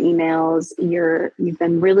 sending your emails, you've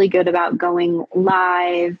been really good about going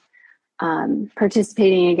live,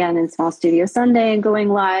 participating again in Small Studio Sunday and going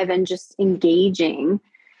live and just engaging.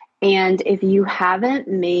 And if you haven't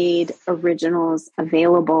made originals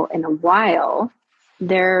available in a while,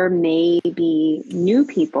 there may be new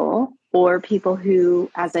people or people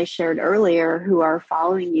who, as I shared earlier, who are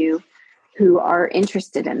following you, who are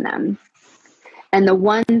interested in them. And the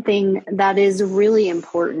one thing that is really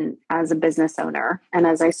important as a business owner, and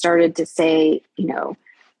as I started to say, you know,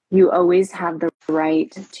 you always have the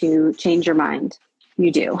right to change your mind. You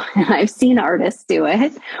do. And I've seen artists do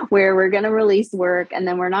it where we're going to release work and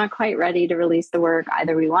then we're not quite ready to release the work.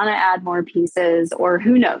 Either we want to add more pieces, or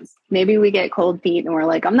who knows, maybe we get cold feet and we're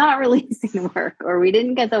like, I'm not releasing the work, or we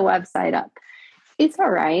didn't get the website up. It's all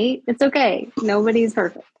right. It's okay. Nobody's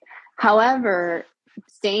perfect. However,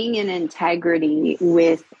 staying in integrity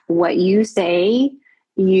with what you say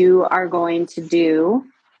you are going to do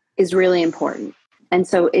is really important. And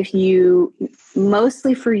so if you,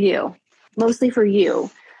 mostly for you,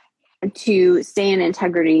 to stay in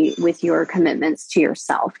integrity with your commitments to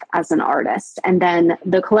yourself as an artist. And then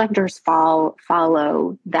the collectors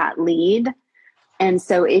follow that lead. And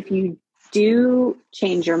so if you do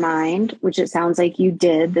change your mind, which it sounds like you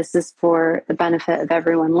did, this is for the benefit of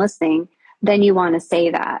everyone listening, then you want to say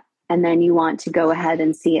that. And then you want to go ahead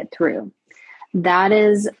and see it through. That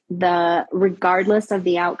is regardless of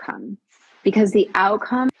the outcome, because the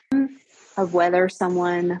outcome of whether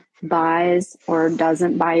someone buys or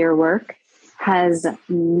doesn't buy your work has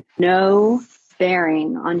no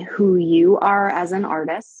bearing on who you are as an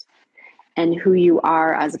artist and who you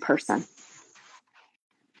are as a person.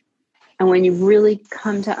 And when you really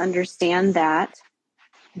come to understand that,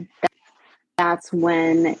 that's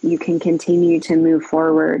when you can continue to move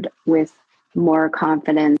forward with more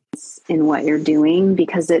confidence in what you're doing,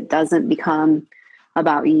 because it doesn't become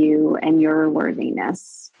about you and your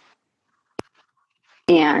worthiness.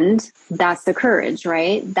 And that's the courage,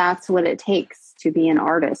 right? That's what it takes to be an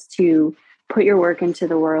artist, to put your work into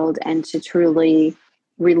the world and to truly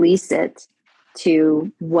release it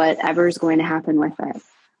to whatever's going to happen with it.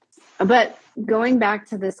 But going back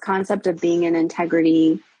to this concept of being in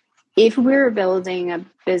integrity, if we're building a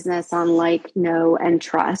business on like, know, and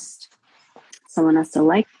trust, someone has to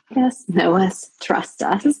like us, know us, trust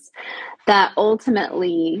us, that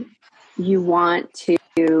ultimately you want to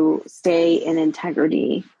stay in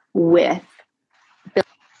integrity with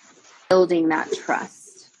building that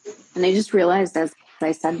trust. And I just realized as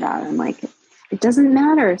I said that, I'm like, it doesn't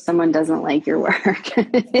matter if someone doesn't like your work.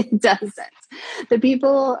 It doesn't. The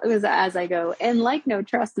people, as I go, and like, no,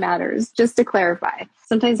 trust matters. Just to clarify,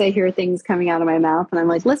 sometimes I hear things coming out of my mouth and I'm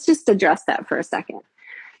like, let's just address that for a second.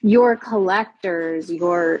 Your collectors,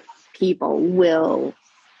 your people will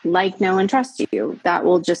like, know, and trust you. That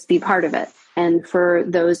will just be part of it. And for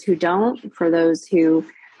those who don't, for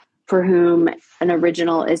whom an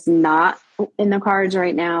original is not in the cards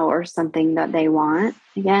right now or something that they want,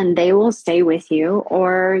 again, they will stay with you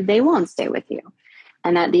or they won't stay with you.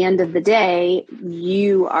 And at the end of the day,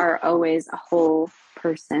 you are always a whole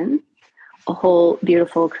person, a whole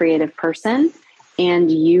beautiful creative person,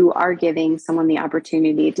 and you are giving someone the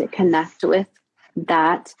opportunity to connect with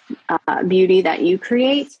that beauty that you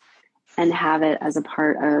create and have it as a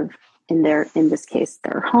part of, in this case,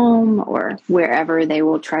 their home or wherever they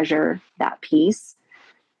will treasure that piece.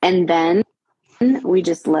 And then we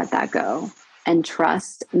just let that go and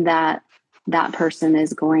trust that that person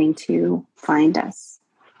is going to find us.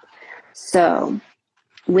 So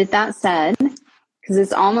with that said, because because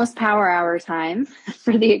it's almost power hour time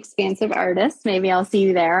for the Expansive Artist. Maybe I'll see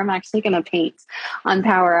you there. I'm actually going to paint on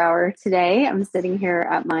power hour today. I'm sitting here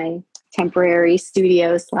at my temporary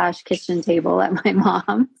studio / kitchen table at my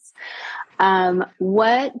mom's.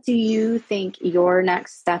 What do you think your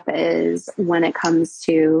next step is when it comes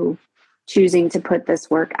to choosing to put this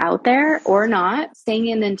work out there or not? Staying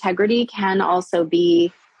in integrity can also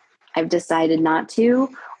be, I've decided not to,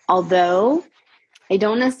 although I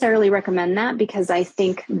don't necessarily recommend that, because I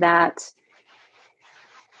think that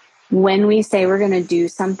when we say we're going to do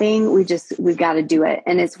something, we've got to do it.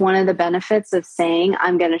 And it's one of the benefits of saying,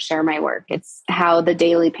 I'm going to share my work. It's how the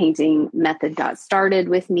daily painting method got started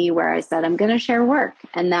with me, where I said, I'm going to share work,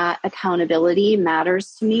 and that accountability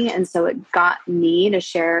matters to me. And so it got me to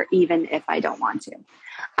share, even if I don't want to.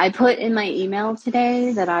 I put in my email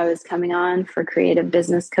today that I was coming on for creative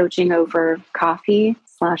business coaching over coffee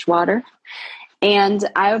 / water. And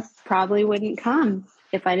I probably wouldn't come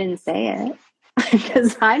if I didn't say it,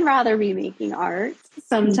 because I'd rather be making art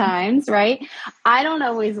sometimes, right? I don't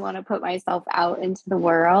always want to put myself out into the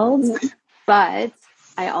world, but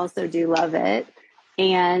I also do love it.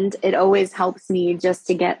 And it always helps me just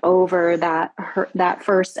to get over that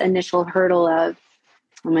first initial hurdle of,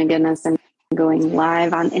 oh my goodness, I'm going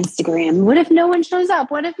live on Instagram. What if no one shows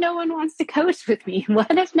up? What if no one wants to coach with me?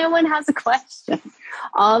 What if no one has a question?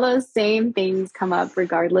 All those same things come up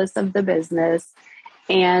regardless of the business.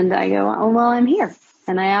 And I go, oh, well, I'm here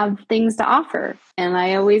and I have things to offer. And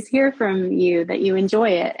I always hear from you that you enjoy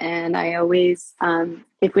it. And I always,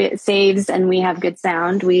 if it saves and we have good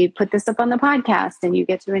sound, we put this up on the podcast and you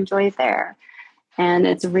get to enjoy it there. And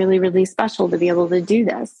it's really, really special to be able to do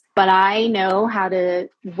this. But I know how to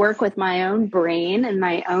work with my own brain and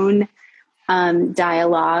my own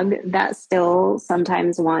dialogue that still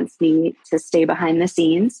sometimes wants me to stay behind the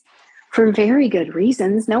scenes for very good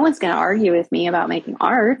reasons. No one's going to argue with me about making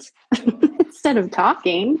art instead of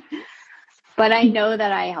talking. But I know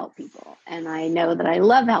that I help people, and I know that I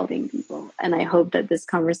love helping people. And I hope that this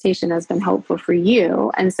conversation has been helpful for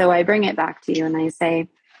you. And so I bring it back to you and I say,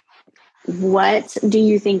 what do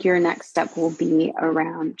you think your next step will be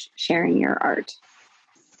around sharing your art?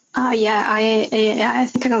 I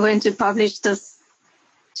think I'm going to publish those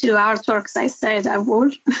 2 artworks I said I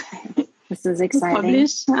would. This is exciting.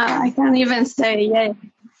 Publish. I can't even say, it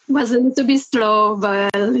was a little bit slow,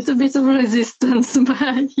 but a little bit of resistance,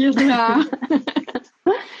 but here we are.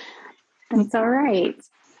 That's all right.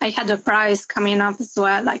 I had a prize coming up as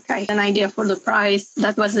well. Like, I had an idea for the prize.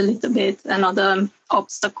 That was a little bit another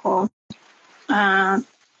obstacle. Trying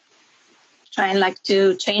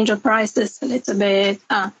to change the prices a little bit.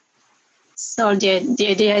 So the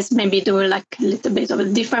idea is maybe do like a little bit of a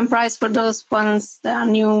different price for those ones that are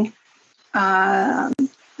new. I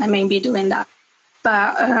may be doing that.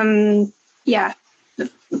 But the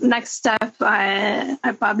next step,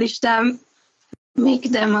 I publish them, make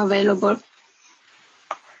them available.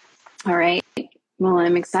 All right. Well,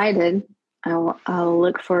 I'm excited. I'll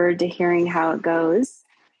look forward to hearing how it goes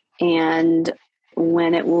and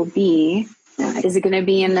when it will be. Is it going to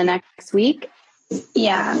be in the next week?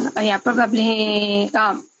 Yeah, probably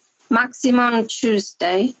maximum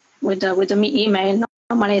Tuesday with the email.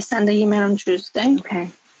 Normally I send the email on Tuesday. Okay.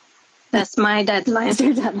 That's my deadline. That's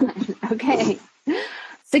your deadline. Okay.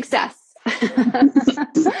 Success.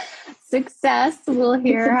 Success. We'll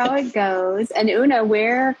hear how it goes. And Una,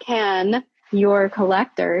 where can your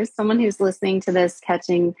collectors, someone who's listening to this,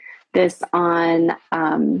 catching this on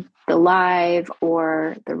the live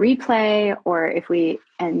or the replay, or if we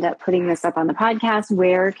end up putting this up on the podcast,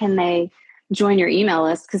 where can they join your email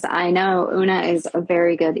list? Because I know Una is a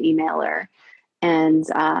very good emailer and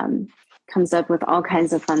comes up with all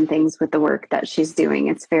kinds of fun things with the work that she's doing.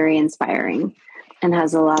 It's very inspiring and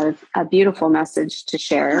has a beautiful message to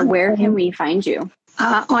share. Where can we find you?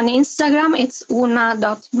 On Instagram, it's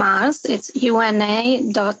una.marz. It's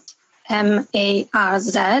una.marz.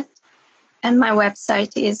 And my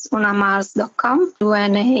website is unamarz.com,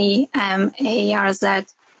 unamarz.com.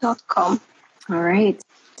 All right.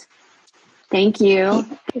 Thank you.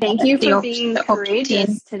 Thank you for being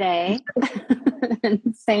courageous today and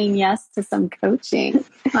saying yes to some coaching.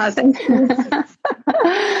 Thank you.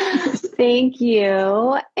 Thank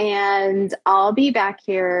you. And I'll be back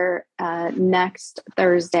here next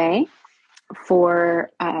Thursday for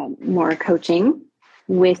more coaching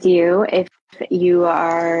with you. If you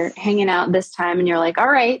are hanging out this time and you're like,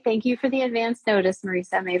 all right, thank you for the advance notice,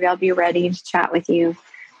 Marisa. Maybe I'll be ready to chat with you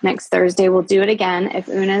next Thursday. We'll do it again. If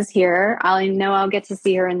Una's here, I'll get to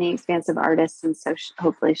see her in the Expansive Artist. And so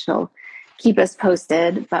hopefully she'll keep us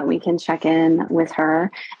posted, but we can check in with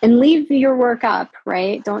her and leave your work up,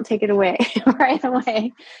 right? Don't take it away right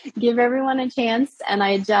away. Give everyone a chance. And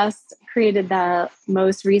I just created the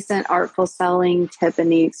most recent Artful Selling tip in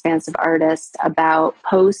the Expansive Artist about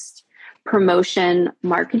post promotion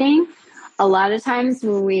marketing. A lot of times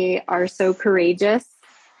when we are so courageous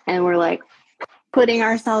and we're like putting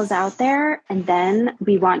ourselves out there and then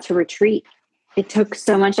we want to retreat. It took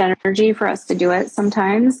so much energy for us to do it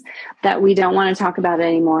sometimes that we don't want to talk about it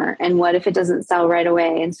anymore. And what if it doesn't sell right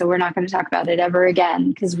away? And so we're not going to talk about it ever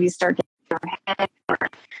again because we start getting our head,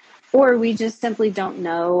 or we just simply don't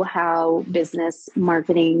know how business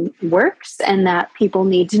marketing works and that people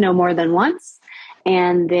need to know more than once.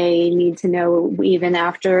 And they need to know even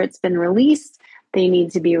after it's been released. They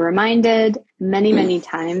need to be reminded many, many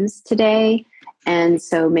times today. And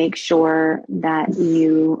so make sure that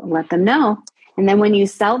you let them know. And then when you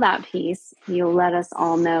sell that piece, you'll let us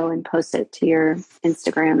all know and post it to your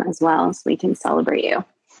Instagram as well so we can celebrate you.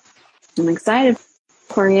 I'm excited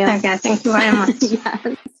for you. Okay, thank you very much.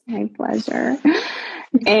 Yes, my pleasure.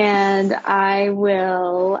 And I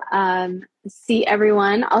will see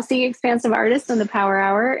everyone. I'll see Expansive Artists in the Power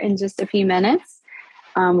Hour in just a few minutes,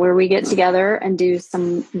 where we get together and do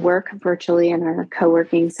some work virtually in our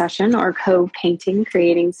co-working session or co-painting,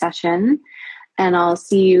 creating session. And I'll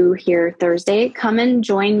see you here Thursday. Come and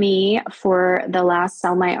join me for the last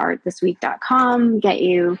sellmyartthisweek.com. Get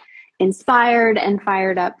you inspired and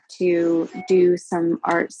fired up to do some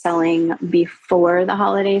art selling before the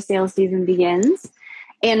holiday sales season begins,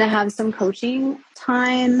 and to have some coaching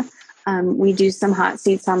time. We do some hot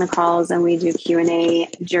seats on the calls, and we do Q&A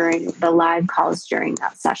during the live calls during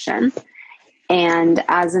that session. And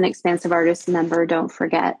as an Expansive Artist member, don't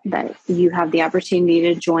forget that you have the opportunity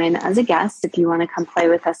to join as a guest if you want to come play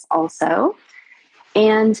with us also.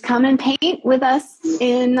 And come and paint with us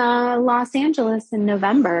in Los Angeles in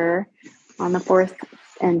November on the 4th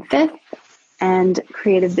and 5th, and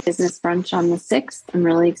Creative Business Brunch on the 6th. I'm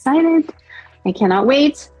really excited. I cannot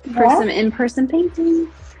wait for some in-person painting.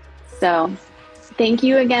 So thank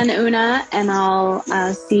you again, Una, and I'll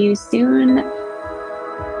see you soon.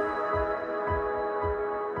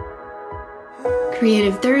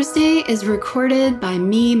 Creative Thursday is recorded by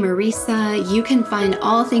me, Marisa. You can find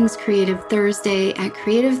all things Creative Thursday at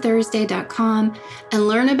creativethursday.com and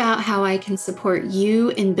learn about how I can support you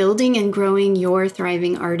in building and growing your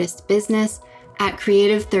thriving artist business at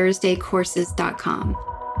creativethursdaycourses.com.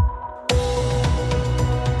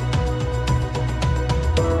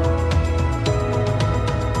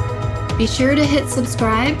 Be sure to hit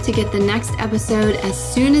subscribe to get the next episode as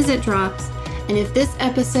soon as it drops. And if this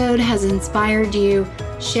episode has inspired you,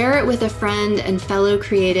 share it with a friend and fellow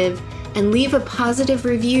creative, and leave a positive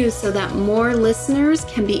review so that more listeners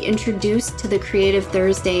can be introduced to the Creative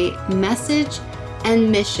Thursday message and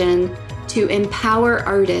mission to empower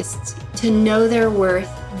artists to know their worth,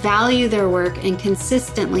 value their work, and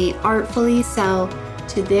consistently, artfully sell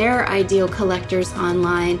to their ideal collectors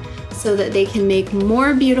online so that they can make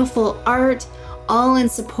more beautiful art, all in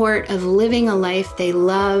support of living a life they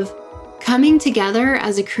love. Coming together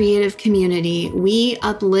as a creative community, we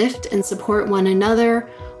uplift and support one another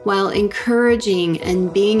while encouraging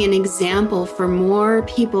and being an example for more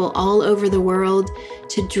people all over the world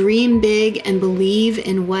to dream big and believe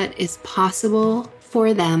in what is possible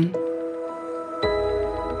for them.